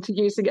fall into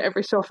using it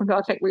every so often, but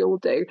I think we all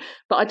do.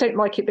 But I don't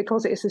like it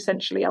because it is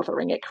essentially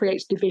othering. It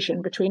creates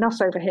division between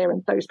us over here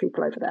and those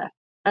people over there.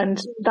 And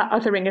that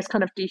othering is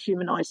kind of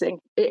dehumanizing.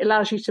 It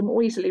allows you to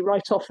more easily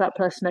write off that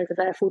person over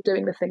there for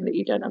doing the thing that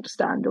you don't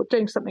understand, or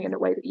doing something in a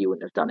way that you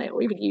wouldn't have done it,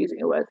 or even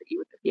using a word that you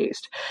wouldn't have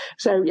used.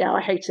 So yeah,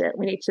 I hate it.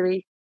 We need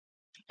to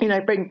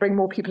bring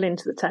more people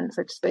into the tent,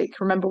 so to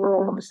speak. Remember, we're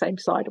all on the same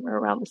side and we're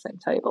around the same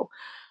table.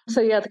 So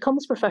yeah, the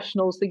comms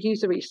professionals, the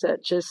user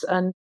researchers,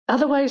 and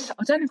otherwise,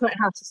 I don't know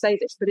how to say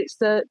this, but it's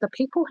the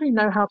people who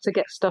know how to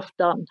get stuff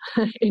done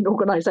in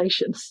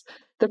organizations,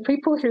 the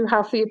people who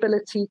have the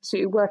ability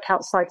to work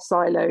outside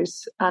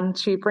silos and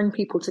to bring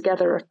people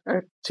together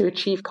to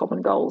achieve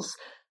common goals.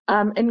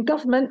 In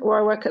government, where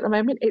I work at the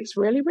moment, it's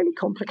really, really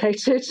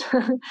complicated.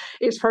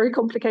 It's very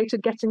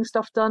complicated getting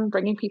stuff done,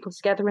 bringing people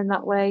together in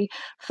that way,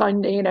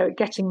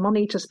 getting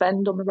money to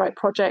spend on the right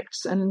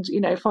projects, and,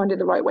 finding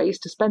the right ways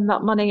to spend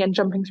that money, and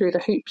jumping through the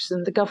hoops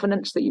and the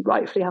governance that you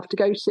rightfully have to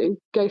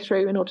go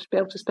through in order to be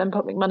able to spend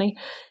public money.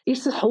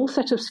 It's a whole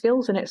set of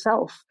skills in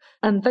itself.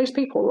 And those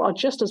people are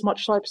just as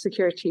much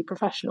cybersecurity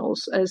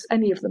professionals as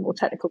any of them, or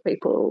technical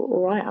people,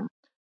 or I am.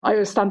 I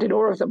always stand in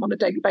awe of them on a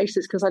daily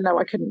basis because I know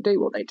I couldn't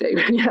do what they do.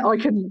 I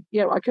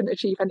couldn't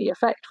achieve any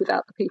effect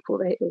without the people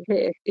that are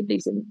here in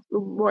these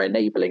more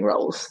enabling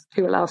roles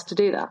who allow us to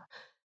do that.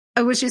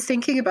 I was just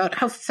thinking about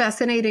how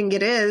fascinating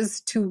it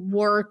is to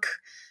work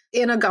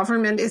in a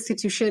government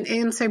institution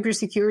in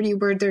cybersecurity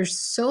where there's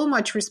so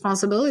much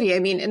responsibility. I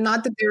mean, and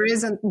not that there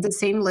isn't the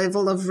same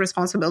level of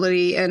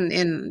responsibility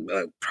in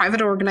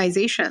private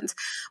organizations,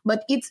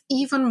 but it's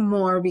even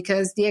more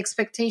because the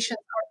expectations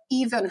are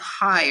even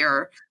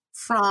higher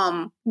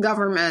from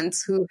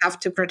governments who have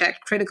to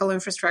protect critical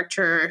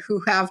infrastructure,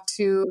 who have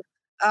to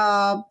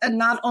and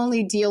not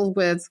only deal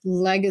with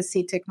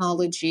legacy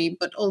technology,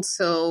 but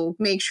also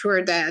make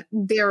sure that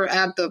they're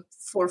at the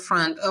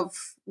forefront of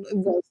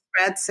those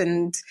threats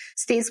and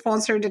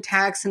state-sponsored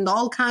attacks and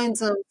all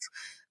kinds of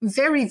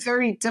very,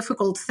 very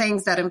difficult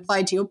things that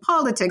imply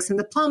geopolitics and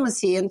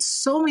diplomacy and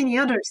so many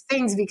other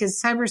things,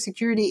 because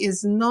cybersecurity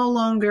is no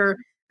longer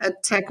a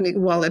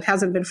technical, well, it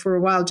hasn't been for a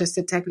while just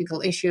a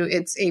technical issue.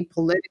 It's a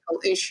political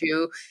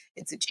issue.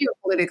 It's a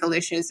geopolitical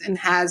issue and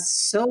has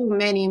so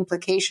many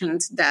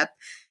implications that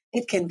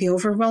it can be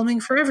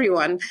overwhelming for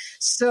everyone.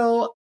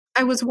 So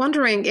I was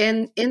wondering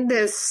in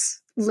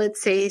this,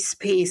 let's say,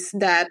 space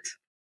that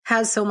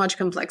has so much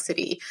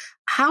complexity,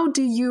 how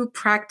do you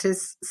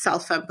practice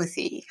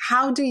self-empathy?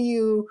 How do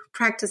you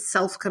practice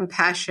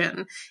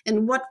self-compassion?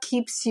 And what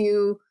keeps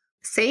you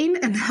sane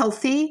and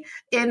healthy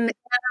in an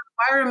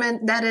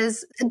environment that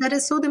is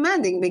so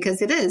demanding?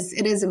 Because it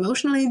is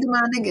emotionally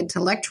demanding,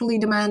 intellectually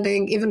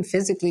demanding, even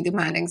physically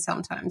demanding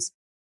sometimes.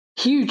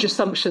 Huge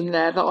assumption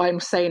there that I'm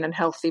sane and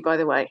healthy, by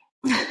the way.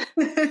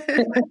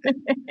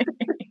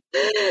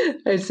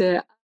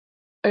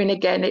 I mean,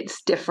 again,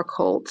 it's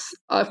difficult.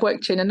 I've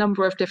worked in a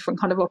number of different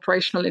kind of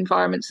operational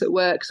environments at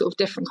work, sort of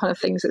different kind of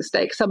things at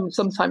stake,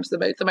 sometimes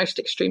the most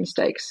extreme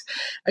stakes.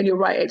 And you're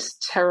right, it's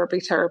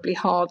terribly, terribly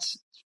hard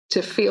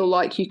to feel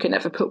like you can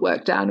never put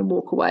work down and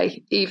walk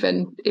away,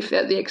 even if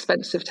at the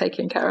expense of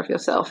taking care of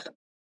yourself.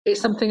 It's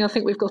something I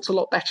think we've got a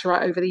lot better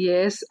at over the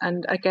years.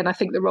 And again, I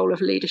think the role of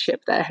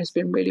leadership there has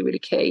been really, really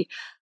key.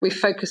 We've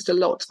focused a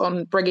lot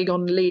on bringing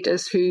on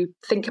leaders who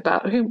think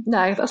about,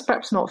 no, that's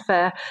perhaps not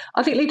fair.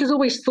 I think leaders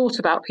always thought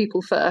about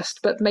people first,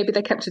 but maybe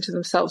they kept it to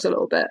themselves a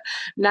little bit.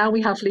 Now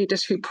we have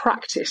leaders who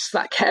practice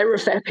that care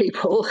of their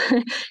people,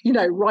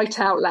 right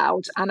out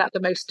loud and at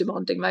the most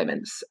demanding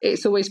moments.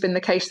 It's always been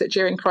the case that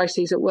during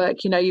crises at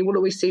work, you will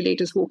always see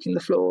leaders walking the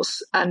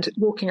floors and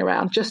walking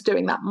around, just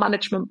doing that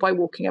management by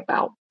walking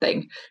about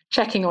thing,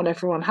 checking on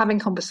everyone, having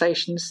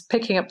conversations,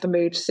 picking up the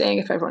mood, seeing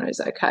if everyone is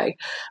okay,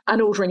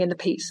 and ordering in the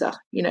pizza.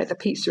 The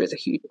pizza is a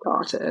huge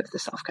part of the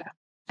self-care.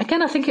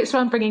 Again, I think it's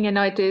around bringing in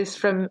ideas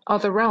from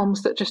other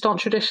realms that just aren't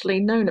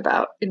traditionally known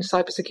about in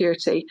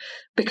cybersecurity,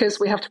 because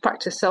we have to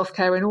practice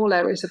self-care in all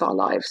areas of our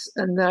lives.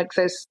 And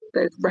there's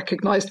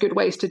recognised good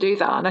ways to do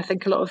that. And I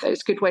think a lot of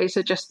those good ways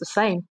are just the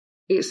same.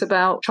 It's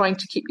about trying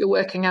to keep your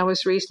working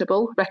hours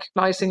reasonable,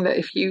 recognising that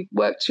if you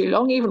work too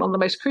long, even on the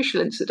most crucial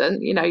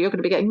incident, you're going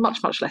to be getting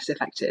much, much less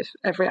effective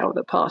every hour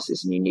that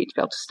passes, and you need to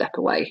be able to step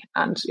away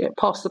and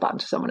pass the baton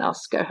to someone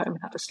else, go home and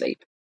have a sleep.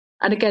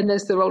 And again,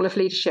 there's the role of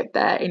leadership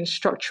there in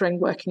structuring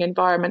working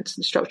environments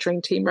and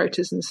structuring team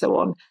rotas and so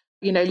on,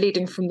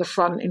 leading from the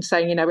front in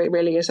saying, it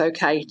really is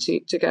okay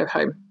to go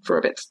home for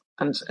a bit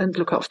and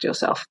look after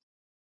yourself.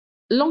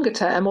 Longer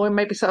term, or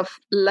maybe sort of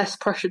less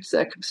pressured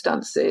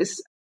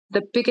circumstances,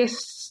 the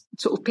biggest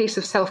sort of piece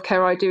of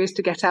self-care I do is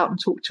to get out and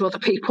talk to other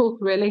people,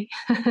 really.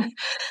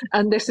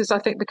 And this has, I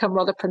think, become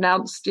rather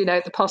pronounced,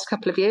 the past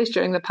couple of years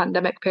during the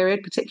pandemic period,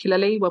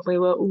 particularly when we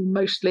were all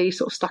mostly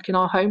sort of stuck in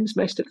our homes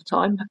most of the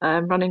time,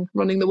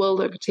 running the world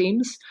over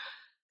Teams.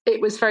 It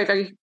was very,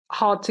 very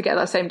hard to get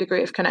that same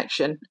degree of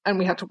connection, and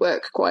we had to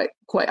work quite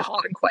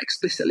hard and quite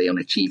explicitly on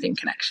achieving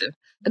connection.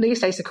 And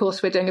these days, of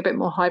course, we're doing a bit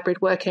more hybrid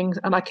working,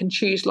 and I can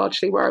choose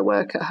largely where I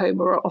work, at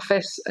home or at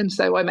office. And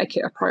so I make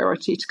it a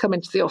priority to come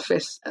into the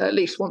office at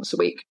least once a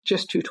week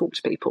just to talk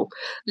to people,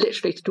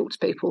 literally to talk to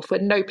people for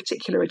no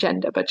particular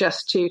agenda, but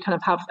just to kind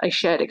of have a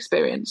shared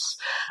experience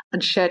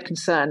and shared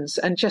concerns,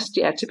 and just,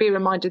 to be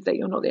reminded that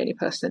you're not the only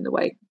person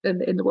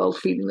in the world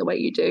feeling the way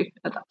you do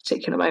at that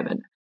particular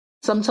moment.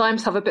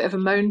 Sometimes have a bit of a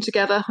moan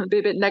together and be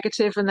a bit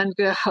negative, and then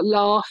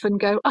laugh and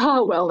go,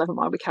 oh, well, never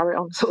mind, we carry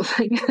on, sort of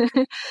thing.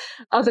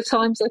 Other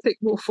times, I think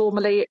more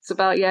formally, it's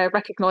about,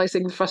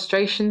 recognising the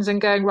frustrations and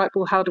going, right,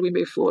 well, how do we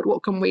move forward?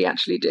 What can we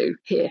actually do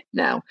here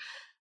now?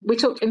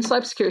 In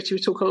cybersecurity, we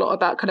talk a lot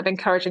about kind of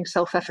encouraging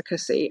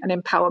self-efficacy and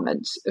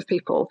empowerment of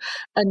people,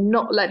 and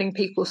not letting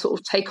people sort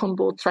of take on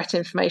board threat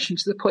information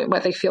to the point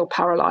where they feel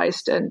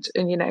paralysed and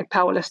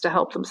powerless to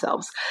help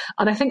themselves.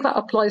 And I think that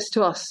applies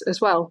to us as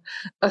well.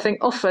 I think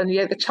often,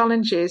 the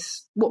challenge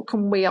is, what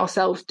can we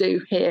ourselves do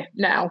here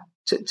now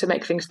to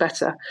make things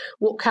better?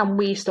 What can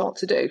we start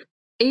to do?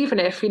 Even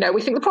if, we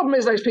think the problem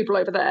is those people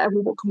over there,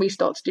 well, what can we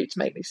start to do to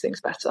make these things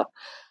better?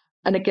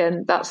 And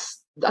again, that's,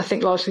 I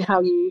think, largely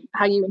how you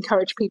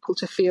encourage people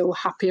to feel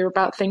happier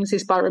about things,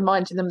 is by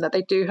reminding them that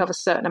they do have a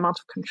certain amount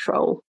of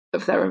control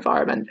of their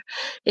environment.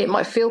 It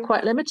might feel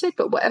quite limited,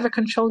 but whatever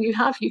control you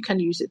have, you can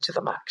use it to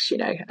the max,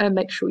 and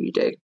make sure you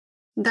do.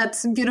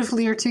 That's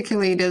beautifully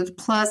articulated.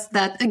 Plus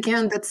that,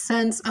 again, that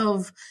sense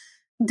of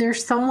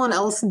there's someone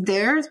else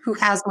there who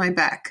has my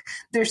back.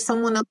 There's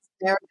someone else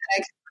there that I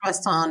can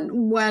pressed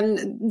on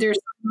when there's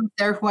someone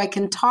there who I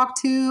can talk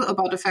to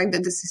about the fact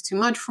that this is too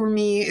much for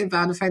me,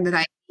 about the fact that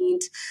I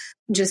need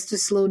just to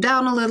slow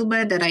down a little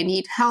bit, that I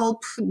need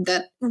help,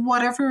 that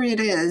whatever it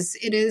is,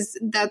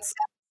 that's,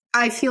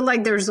 I feel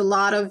like there's a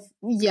lot of,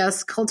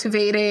 yes,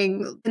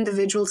 cultivating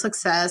individual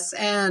success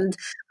and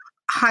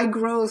high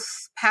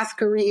growth path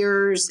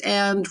careers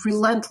and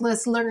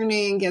relentless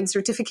learning and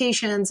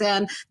certifications.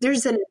 And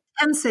there's an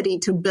intensity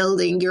to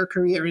building your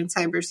career in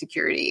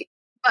cybersecurity.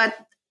 But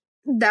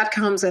that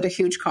comes at a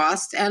huge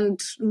cost. And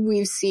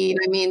we've seen,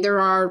 I mean,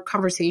 there are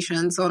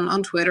conversations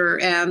on Twitter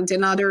and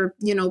in other,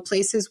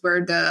 places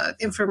where the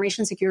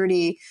information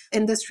security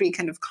industry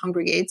kind of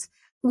congregates.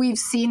 We've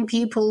seen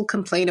people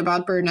complain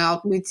about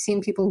burnout. We've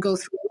seen people go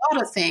through a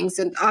lot of things.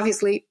 And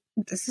obviously,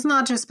 this is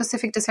not just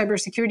specific to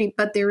cybersecurity,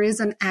 but there is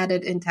an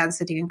added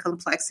intensity and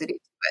complexity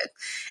to it.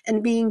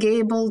 And being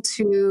able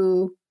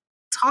to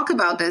talk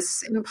about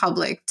this in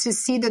public, to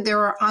see that there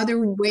are other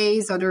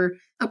ways, other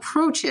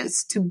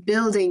approaches to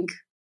building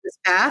this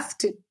path,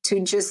 to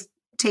just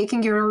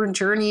taking your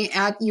journey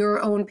at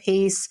your own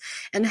pace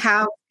and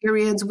have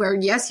periods where,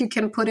 yes, you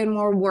can put in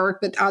more work,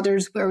 but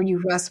others where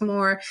you rest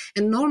more,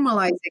 and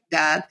normalizing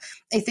that.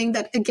 I think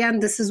that, again,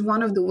 this is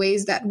one of the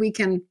ways that we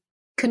can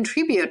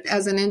contribute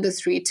as an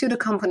industry to the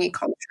company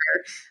culture.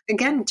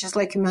 Again, just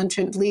like you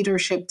mentioned,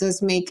 leadership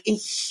does make a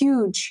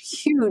huge,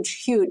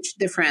 huge, huge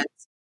difference.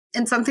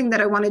 And something that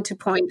I wanted to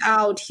point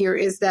out here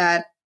is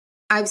that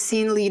I've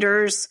seen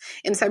leaders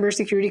in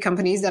cybersecurity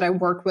companies that I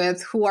work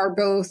with who are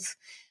both,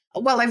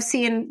 well, I've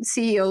seen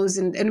CEOs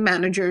and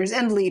managers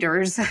and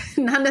leaders,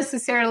 not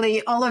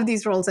necessarily all of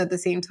these roles at the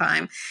same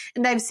time.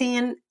 And I've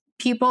seen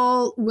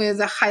people with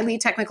a highly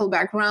technical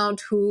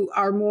background who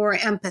are more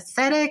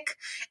empathetic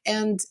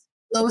and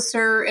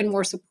closer and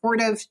more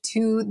supportive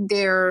to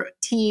their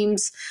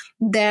teams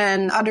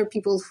than other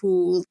people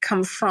who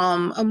come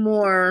from a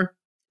more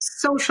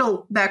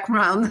social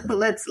background.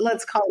 Let's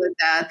call it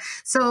that.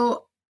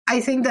 So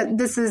I think that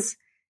this is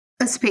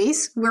a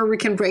space where we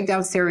can break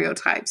down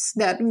stereotypes,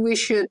 that we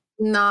should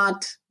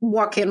not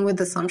walk in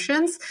with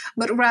assumptions,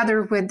 but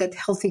rather with that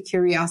healthy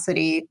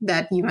curiosity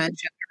that you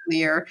mentioned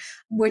earlier,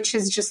 which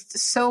is just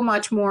so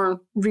much more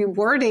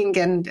rewarding,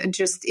 and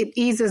just it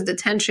eases the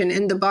tension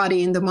in the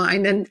body, in the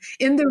mind, and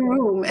in the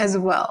room as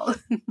well.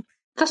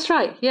 That's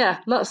right. Yeah.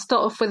 Let's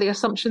start off with the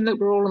assumption that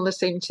we're all on the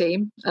same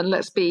team, and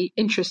let's be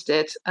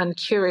interested and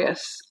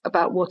curious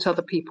about what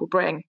other people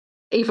bring.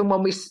 Even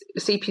when we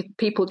see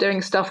people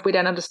doing stuff we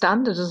don't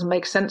understand and doesn't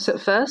make sense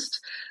at first,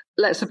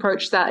 let's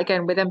approach that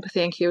again with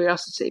empathy and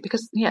curiosity,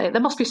 because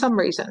there must be some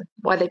reason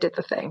why they did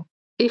the thing.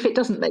 If it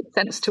doesn't make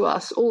sense to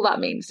us, all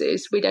that means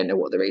is we don't know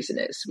what the reason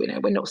is.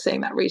 We're not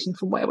seeing that reason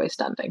from where we're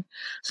standing.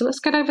 So let's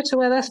get over to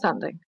where they're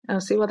standing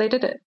and see why they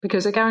did it.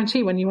 Because I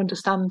guarantee when you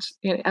understand,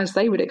 as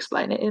they would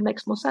explain it, it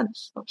makes more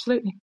sense.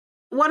 Absolutely.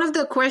 One of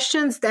the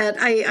questions that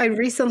I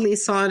recently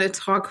saw in a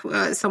talk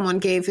someone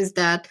gave is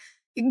that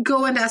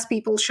go and ask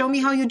people, show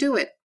me how you do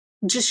it.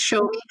 Just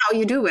show me how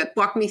you do it.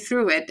 Walk me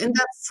through it. And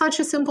that's such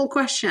a simple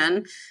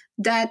question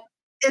that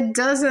it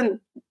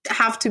doesn't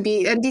have to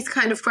be, and these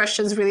kind of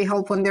questions really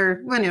help when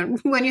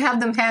you have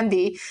them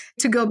handy,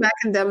 to go back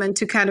in them and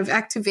to kind of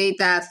activate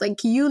that.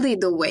 Like, you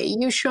lead the way.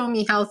 You show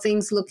me how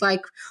things look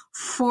like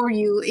for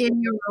you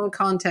in your own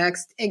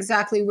context,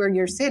 exactly where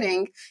you're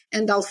sitting,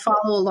 and I'll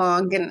follow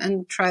along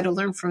and try to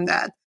learn from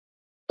that.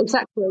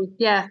 Exactly.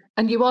 Yeah.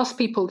 And you ask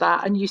people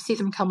that and you see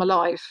them come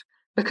alive,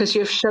 because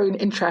you've shown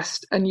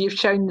interest and you've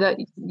shown that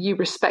you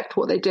respect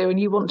what they do and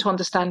you want to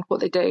understand what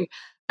they do.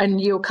 And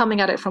you're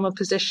coming at it from a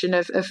position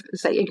of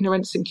say,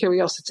 ignorance and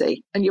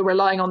curiosity, and you're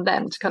relying on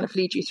them to kind of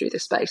lead you through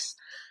this space.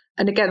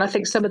 And again, I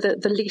think some of the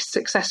least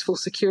successful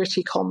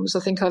security comms I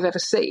think I've ever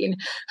seen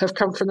have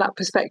come from that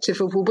perspective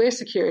of, well, we're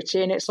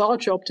security and it's our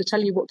job to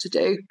tell you what to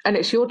do, and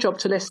it's your job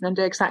to listen and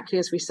do exactly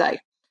as we say.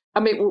 I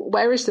mean,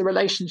 where is the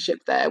relationship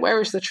there? Where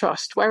is the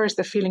trust? Where is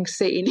the feeling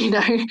seen?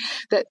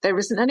 That there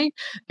isn't any.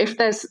 If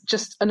there's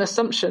just an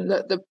assumption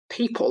that the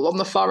people on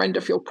the far end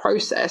of your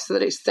process,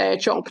 that it's their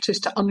job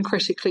just to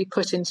uncritically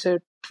put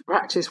into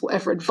practice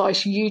whatever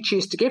advice you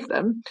choose to give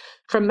them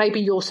from maybe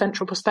your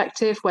central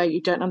perspective, where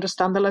you don't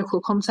understand the local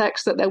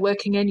context that they're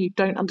working in, you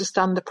don't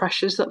understand the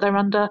pressures that they're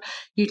under,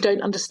 you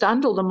don't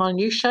understand all the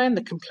minutiae and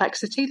the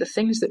complexity, the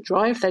things that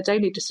drive their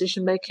daily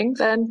decision making,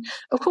 then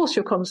of course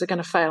your comms are going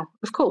to fail.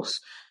 Of course.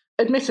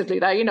 Admittedly,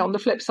 though, on the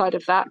flip side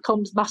of that,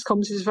 mass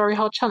comms is a very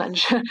hard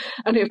challenge.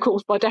 And of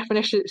course, by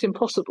definition, it's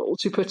impossible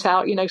to put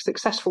out,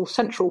 successful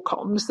central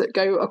comms that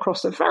go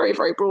across a very,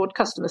 very broad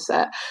customer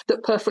set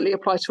that perfectly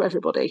apply to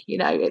everybody.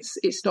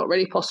 It's not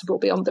really possible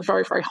beyond the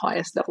very, very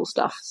highest level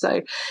stuff.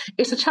 So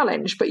it's a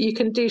challenge, but you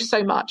can do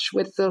so much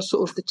with the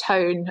sort of the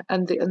tone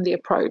and the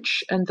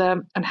approach and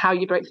how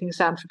you break things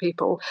down for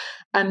people.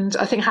 And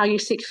I think how you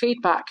seek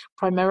feedback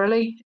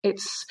primarily,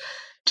 it's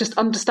just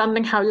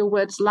understanding how your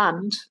words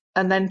land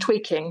and then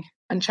tweaking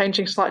and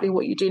changing slightly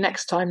what you do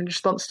next time in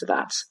response to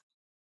that.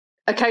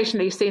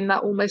 Occasionally seen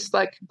that almost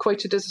like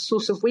quoted as a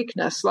source of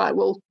weakness, like,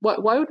 well,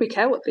 why would we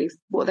care what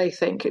they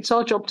think? It's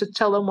our job to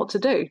tell them what to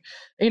do,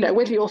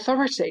 with the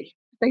authority.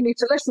 they need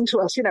to listen to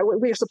us.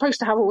 We're supposed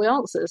to have all the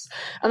answers.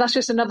 And that's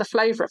just another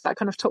flavour of that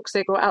kind of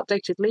toxic or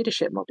outdated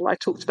leadership model I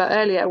talked about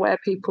earlier, where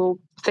people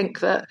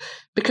think that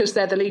because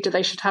they're the leader,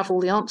 they should have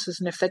all the answers.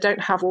 And if they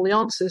don't have all the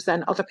answers,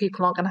 then other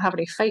people aren't going to have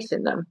any faith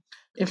in them.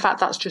 In fact,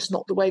 that's just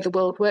not the way the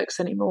world works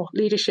anymore.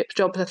 Leadership's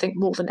job, I think,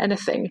 more than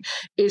anything,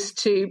 is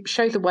to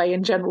show the way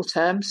in general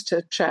terms,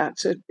 to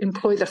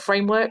employ the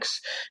frameworks,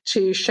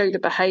 to show the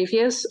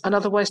behaviours, and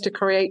otherwise to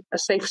create a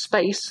safe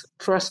space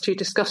for us to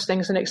discuss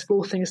things and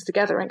explore things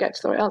together and get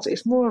to the right answer.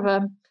 It's more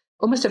of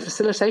almost a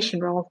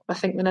facilitation role, I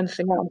think, than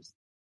anything else.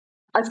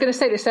 I was going to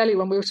say this earlier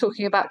when we were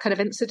talking about kind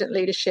of incident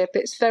leadership.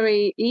 It's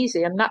very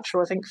easy and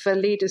natural, I think, for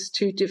leaders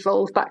to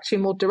devolve back to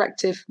more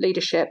directive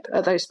leadership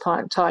at those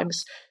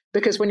times.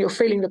 Because when you're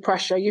feeling the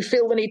pressure, you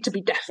feel the need to be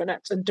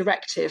definite and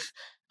directive.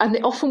 And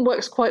it often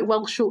works quite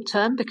well short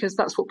term because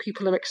that's what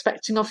people are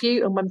expecting of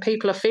you. And when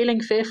people are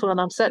feeling fearful and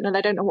uncertain and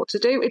they don't know what to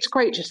do, it's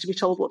great just to be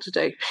told what to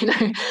do,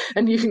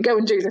 and you can go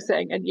and do the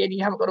thing and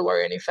you haven't got to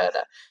worry any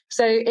further.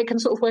 So it can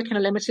sort of work in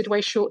a limited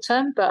way short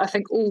term, but I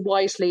think all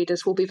wise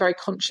leaders will be very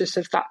conscious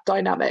of that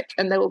dynamic,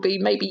 and they will be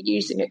maybe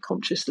using it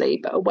consciously,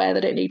 but aware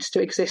that it needs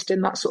to exist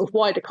in that sort of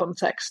wider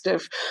context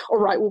of, all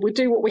right, well, we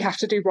do what we have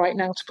to do right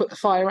now to put the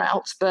fire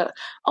out. But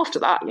after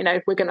that,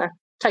 we're going to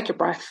take a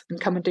breath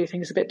and come and do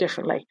things a bit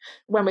differently.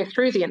 When we're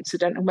through the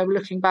incident and when we're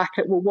looking back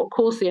at, well, what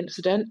caused the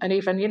incident, and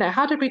even,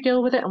 how did we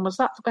deal with it, and was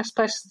that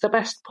the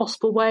best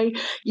possible way?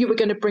 You were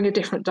going to bring a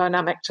different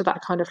dynamic to that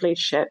kind of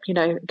leadership,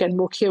 again,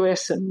 more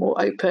curious and more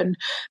open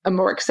and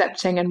more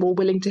accepting and more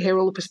willing to hear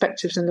all the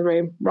perspectives in the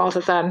room,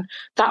 rather than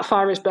that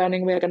fire is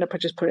burning, we're going to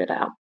just put it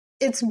out.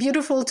 It's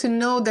beautiful to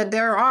know that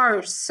there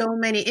are so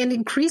many and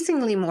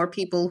increasingly more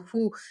people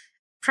who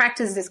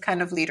practice this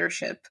kind of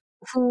leadership,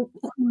 who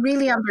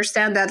really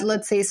understand that,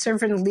 let's say,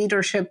 servant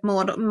leadership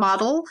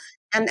model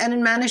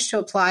and manage to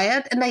apply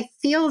it. And I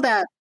feel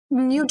that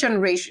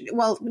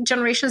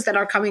generations that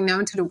are coming now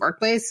into the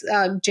workplace,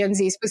 Gen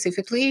Z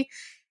specifically,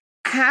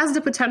 has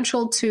the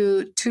potential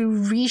to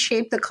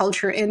reshape the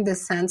culture in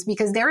this sense,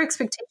 because their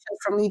expectations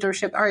from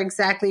leadership are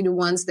exactly the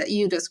ones that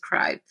you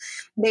described.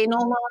 They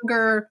no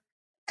longer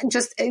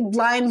just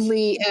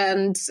blindly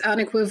and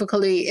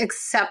unequivocally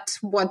accept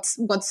what's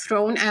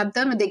thrown at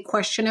them, and they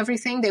question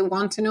everything. They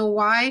want to know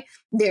why.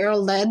 They are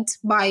led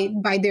by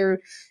their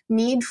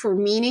need for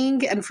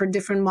meaning and for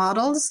different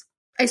models.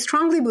 I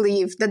strongly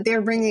believe that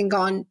they're bringing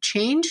on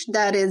change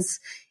that is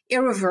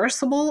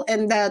irreversible,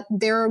 and that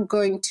they're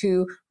going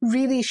to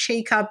really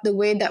shake up the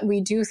way that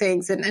we do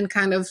things and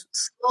kind of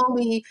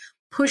slowly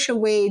push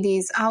away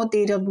these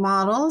outdated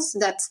models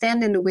that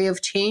stand in the way of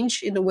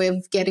change, in the way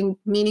of getting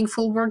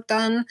meaningful work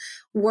done,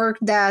 work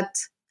that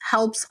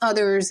helps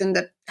others and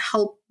that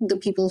help the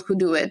people who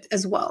do it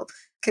as well.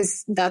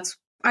 Because that's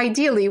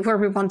ideally where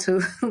we want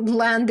to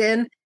land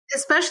in,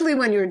 especially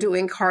when you're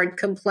doing hard,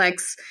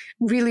 complex,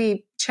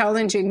 really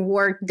challenging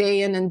work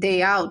day in and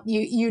day out.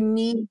 You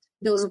need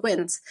those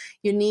wins.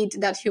 You need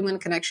that human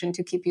connection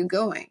to keep you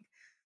going.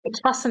 It's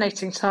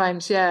fascinating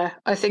times, yeah.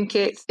 I think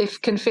it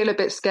can feel a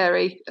bit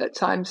scary at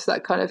times,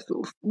 that kind of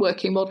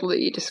working model that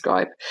you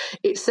describe.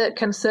 It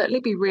can certainly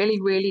be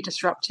really, really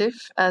disruptive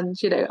and,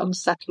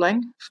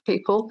 unsettling for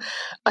people.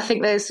 I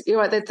think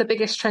the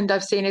biggest trend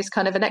I've seen is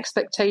kind of an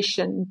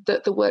expectation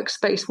that the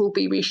workspace will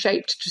be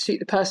reshaped to suit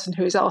the person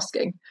who is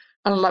asking.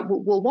 And I'm like,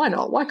 well, why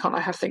not? Why can't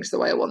I have things the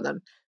way I want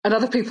them? And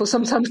other people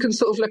sometimes can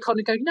sort of look on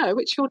and go, no,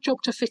 it's your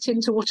job to fit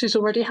into what is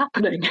already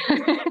happening.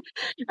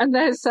 And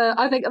I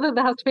think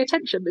there has to be a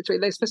tension between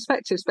those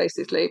perspectives,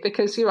 basically,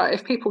 because you're right,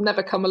 if people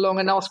never come along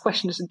and ask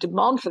questions and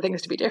demand for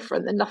things to be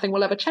different, then nothing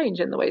will ever change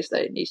in the ways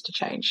that it needs to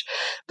change.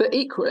 But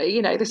equally,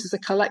 this is a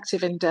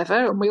collective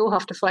endeavour, and we all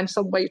have to find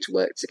some way to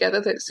work together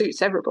that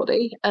suits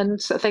everybody. And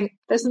I think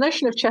there's the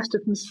notion of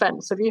Chesterton's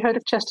fence. Have you heard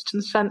of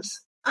Chesterton's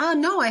fence?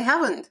 No, I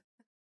haven't.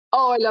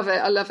 Oh, I love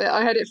it.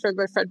 I heard it from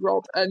my friend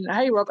Rob, and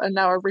hey, Rob, and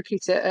now I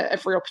repeat it at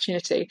every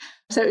opportunity.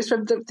 So it's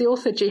from the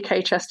author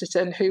G.K.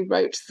 Chesterton, who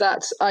wrote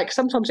that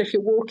sometimes if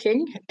you're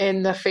walking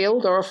in the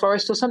field or a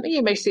forest or something,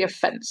 you may see a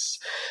fence.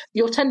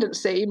 Your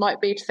tendency might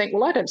be to think,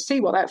 well, I don't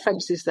see why that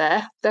fence is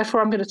there,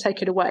 therefore I'm going to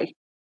take it away.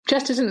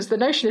 The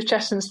notion of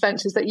Chesterton's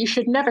fence is that you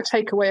should never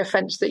take away a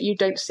fence that you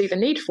don't see the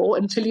need for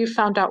until you've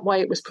found out why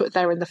it was put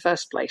there in the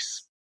first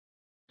place.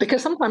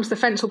 Because sometimes the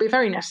fence will be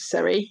very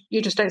necessary,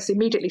 you just don't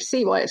immediately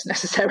see why it's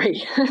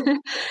necessary.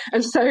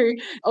 And so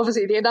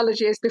obviously the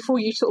analogy is, before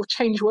you sort of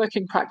change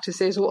working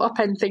practices or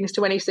upend things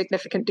to any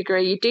significant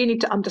degree, you do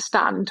need to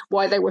understand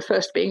why they were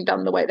first being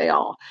done the way they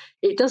are.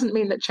 It doesn't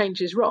mean that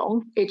change is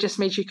wrong. It just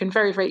means you can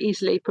very, very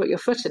easily put your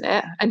foot in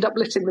it, end up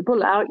letting the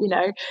bull out,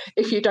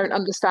 if you don't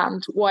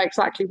understand why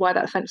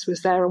that fence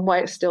was there and why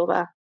it's still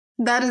there.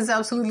 That is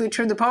absolutely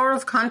true. The power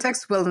of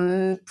context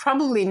will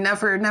probably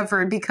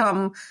never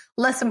become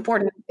less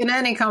important in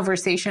any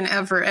conversation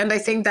ever. And I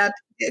think that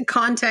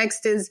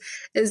context is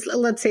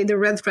let's say, the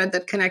red thread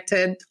that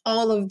connected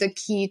all of the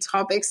key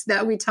topics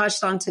that we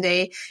touched on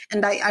today.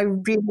 And I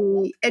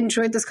really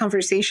enjoyed this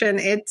conversation.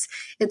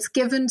 It's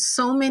given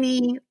so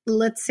many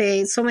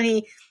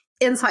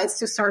insights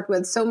to start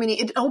with.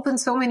 It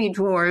opens so many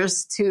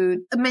doors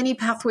to many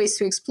pathways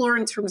to explore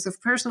in terms of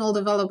personal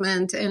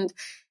development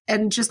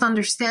and just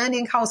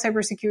understanding how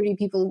cybersecurity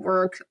people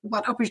work,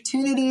 what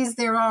opportunities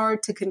there are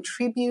to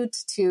contribute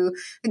to,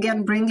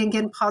 again, bringing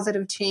in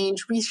positive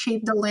change,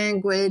 reshape the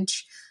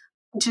language,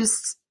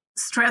 just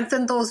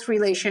strengthen those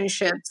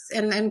relationships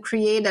and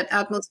create an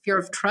atmosphere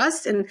of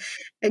trust. And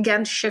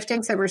again,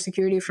 shifting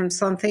cybersecurity from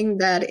something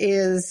that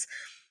is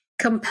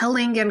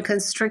compelling and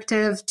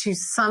constrictive to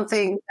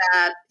something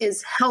that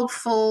is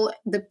helpful,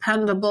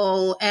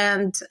 dependable,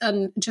 and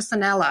just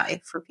an ally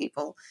for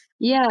people.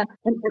 Yeah,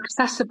 and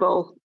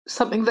accessible.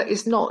 Something that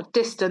is not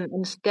distant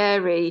and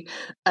scary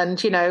and,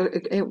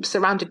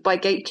 surrounded by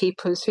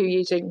gatekeepers who are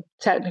using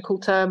technical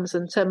terms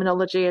and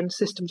terminology and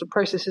systems and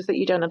processes that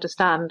you don't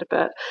understand,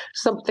 but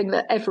something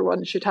that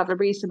everyone should have a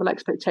reasonable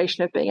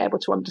expectation of being able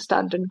to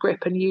understand and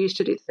grip and use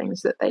to do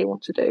things that they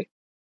want to do.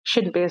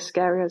 Shouldn't be as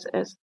scary as it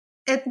is.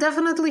 It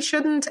definitely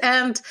shouldn't.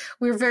 And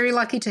we're very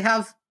lucky to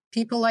have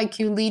people like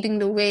you leading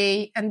the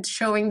way and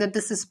showing that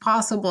this is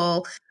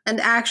possible and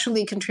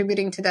actually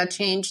contributing to that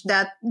change.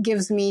 That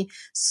gives me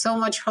so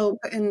much hope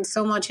and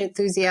so much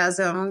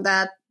enthusiasm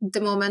that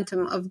the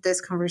momentum of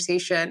this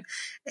conversation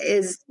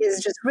is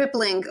just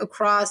rippling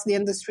across the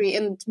industry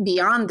and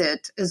beyond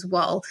it as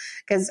well,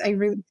 because I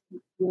really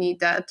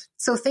need that.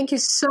 So thank you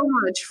so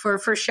much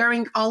for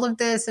sharing all of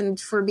this and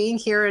for being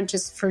here and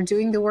just for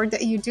doing the work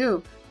that you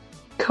do.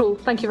 Cool.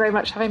 Thank you very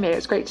much for having me.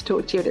 It's great to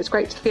talk to you. And it's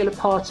great to feel a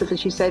part of,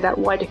 as you say, that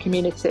wider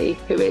community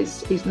who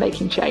is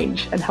making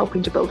change and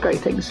helping to build great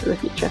things for the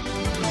future.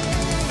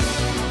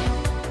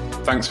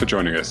 Thanks for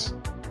joining us.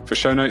 For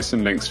show notes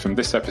and links from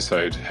this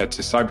episode, head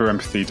to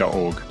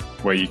cyberempathy.org,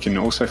 where you can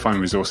also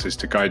find resources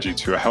to guide you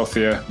to a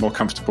healthier, more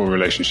comfortable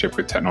relationship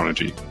with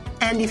technology.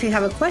 And if you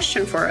have a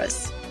question for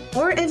us,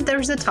 or if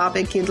there's a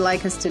topic you'd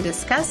like us to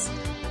discuss,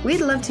 we'd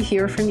love to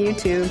hear from you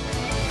too.